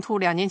亚冲突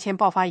2年前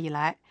爆发以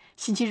来，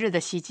星期日的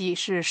袭击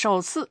是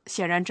首次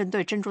显然针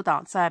对真主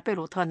党在贝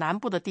鲁特南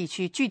部的地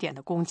区据点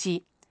的攻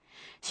击。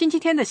星期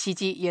天的袭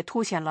击也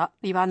凸显了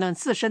黎巴嫩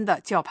自身的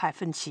教派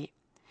分歧。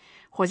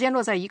火箭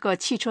落在一个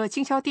汽车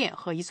经销店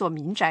和一座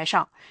民宅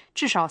上，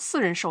至少4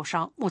人受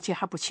伤，目前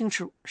还不清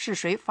楚是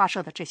谁发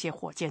射的这些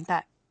火箭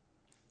弹。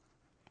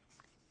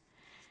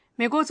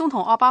美国总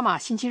统奥巴马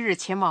星期日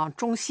前往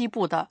中西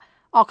部的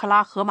奥克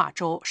拉荷马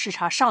州视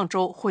察上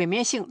周毁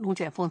灭性龙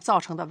卷风造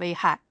成的危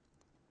害。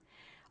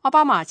奥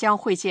巴马将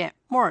会见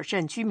莫尔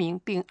镇居民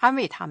并安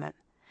慰他们。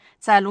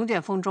在龙卷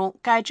风中，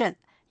该镇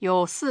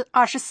有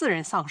24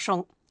人丧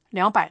生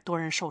，200多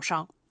人受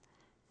伤。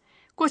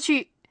过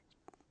去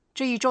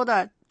这一周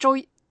的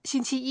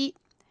星期一，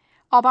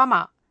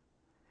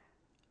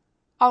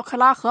奥克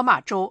拉荷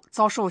马州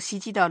遭受袭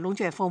击的龙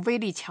卷风威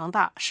力强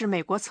大，是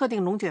美国测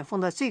定龙卷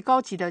风的最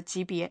高级的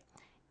级别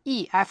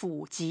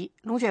EF5 级。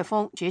龙卷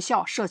风学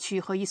校、社区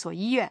和一所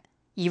医院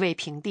夷为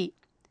平地。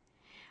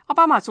奥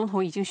巴马总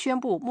统已经宣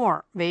布莫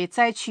尔为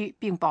灾区，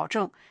并保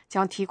证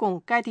将提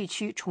供该地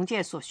区重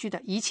建所需的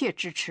一切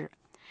支持。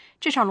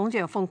这场龙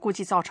卷风估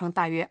计造成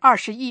大约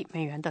20亿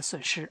美元的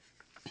损失。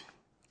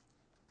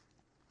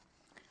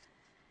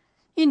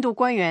印度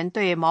官员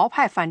对毛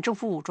派反政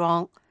府武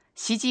装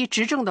袭击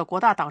执政的国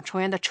大党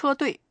成员的车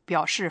队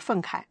表示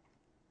愤慨。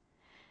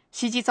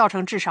袭击造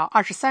成至少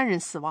23人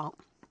死亡。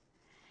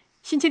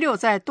星期六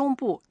在东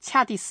部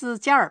恰蒂斯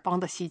加尔邦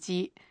的袭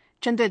击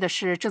针对的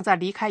是正在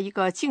离开一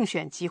个竞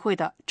选集会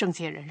的政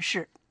界人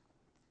士。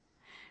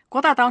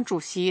国大党主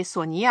席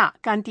索尼娅·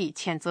甘地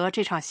谴责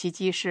这场袭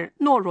击是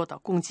懦弱的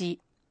攻击。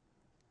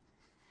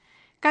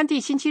甘地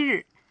星期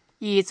日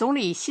以总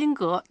理辛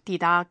格抵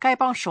达该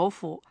邦首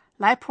府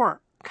莱普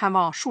尔看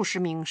望数十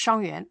名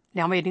伤员。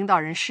2位领导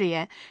人誓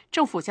言，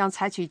政府将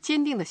采取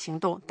坚定的行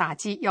动打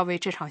击要为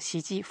这场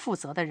袭击负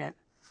责的人。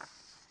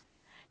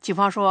警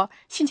方说，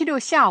星期六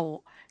下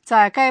午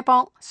在该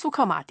邦苏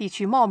克马地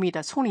区茂密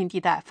的丛林地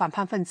带，反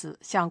叛分子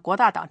向国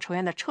大党成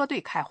员的车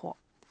队开火。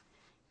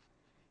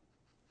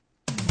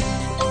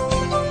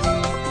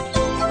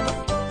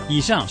以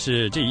上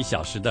是这一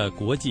小时的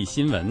国际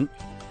新闻。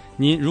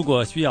您如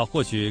果需要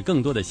获取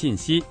更多的信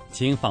息，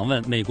请访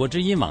问美国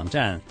之音网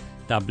站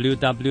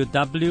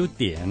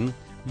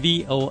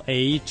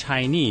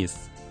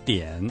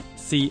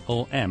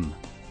www.voachinese.com。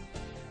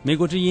美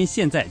国之音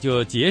现在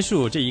就结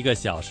束这1个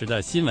小时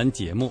的新闻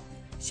节目，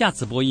下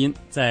次播音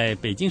在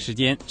北京时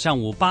间上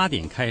午8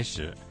点开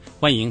始，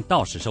欢迎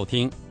到时收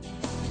听。